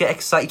and get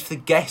excited for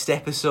the guest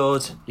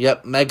episode.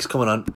 Yep, Meg's coming on.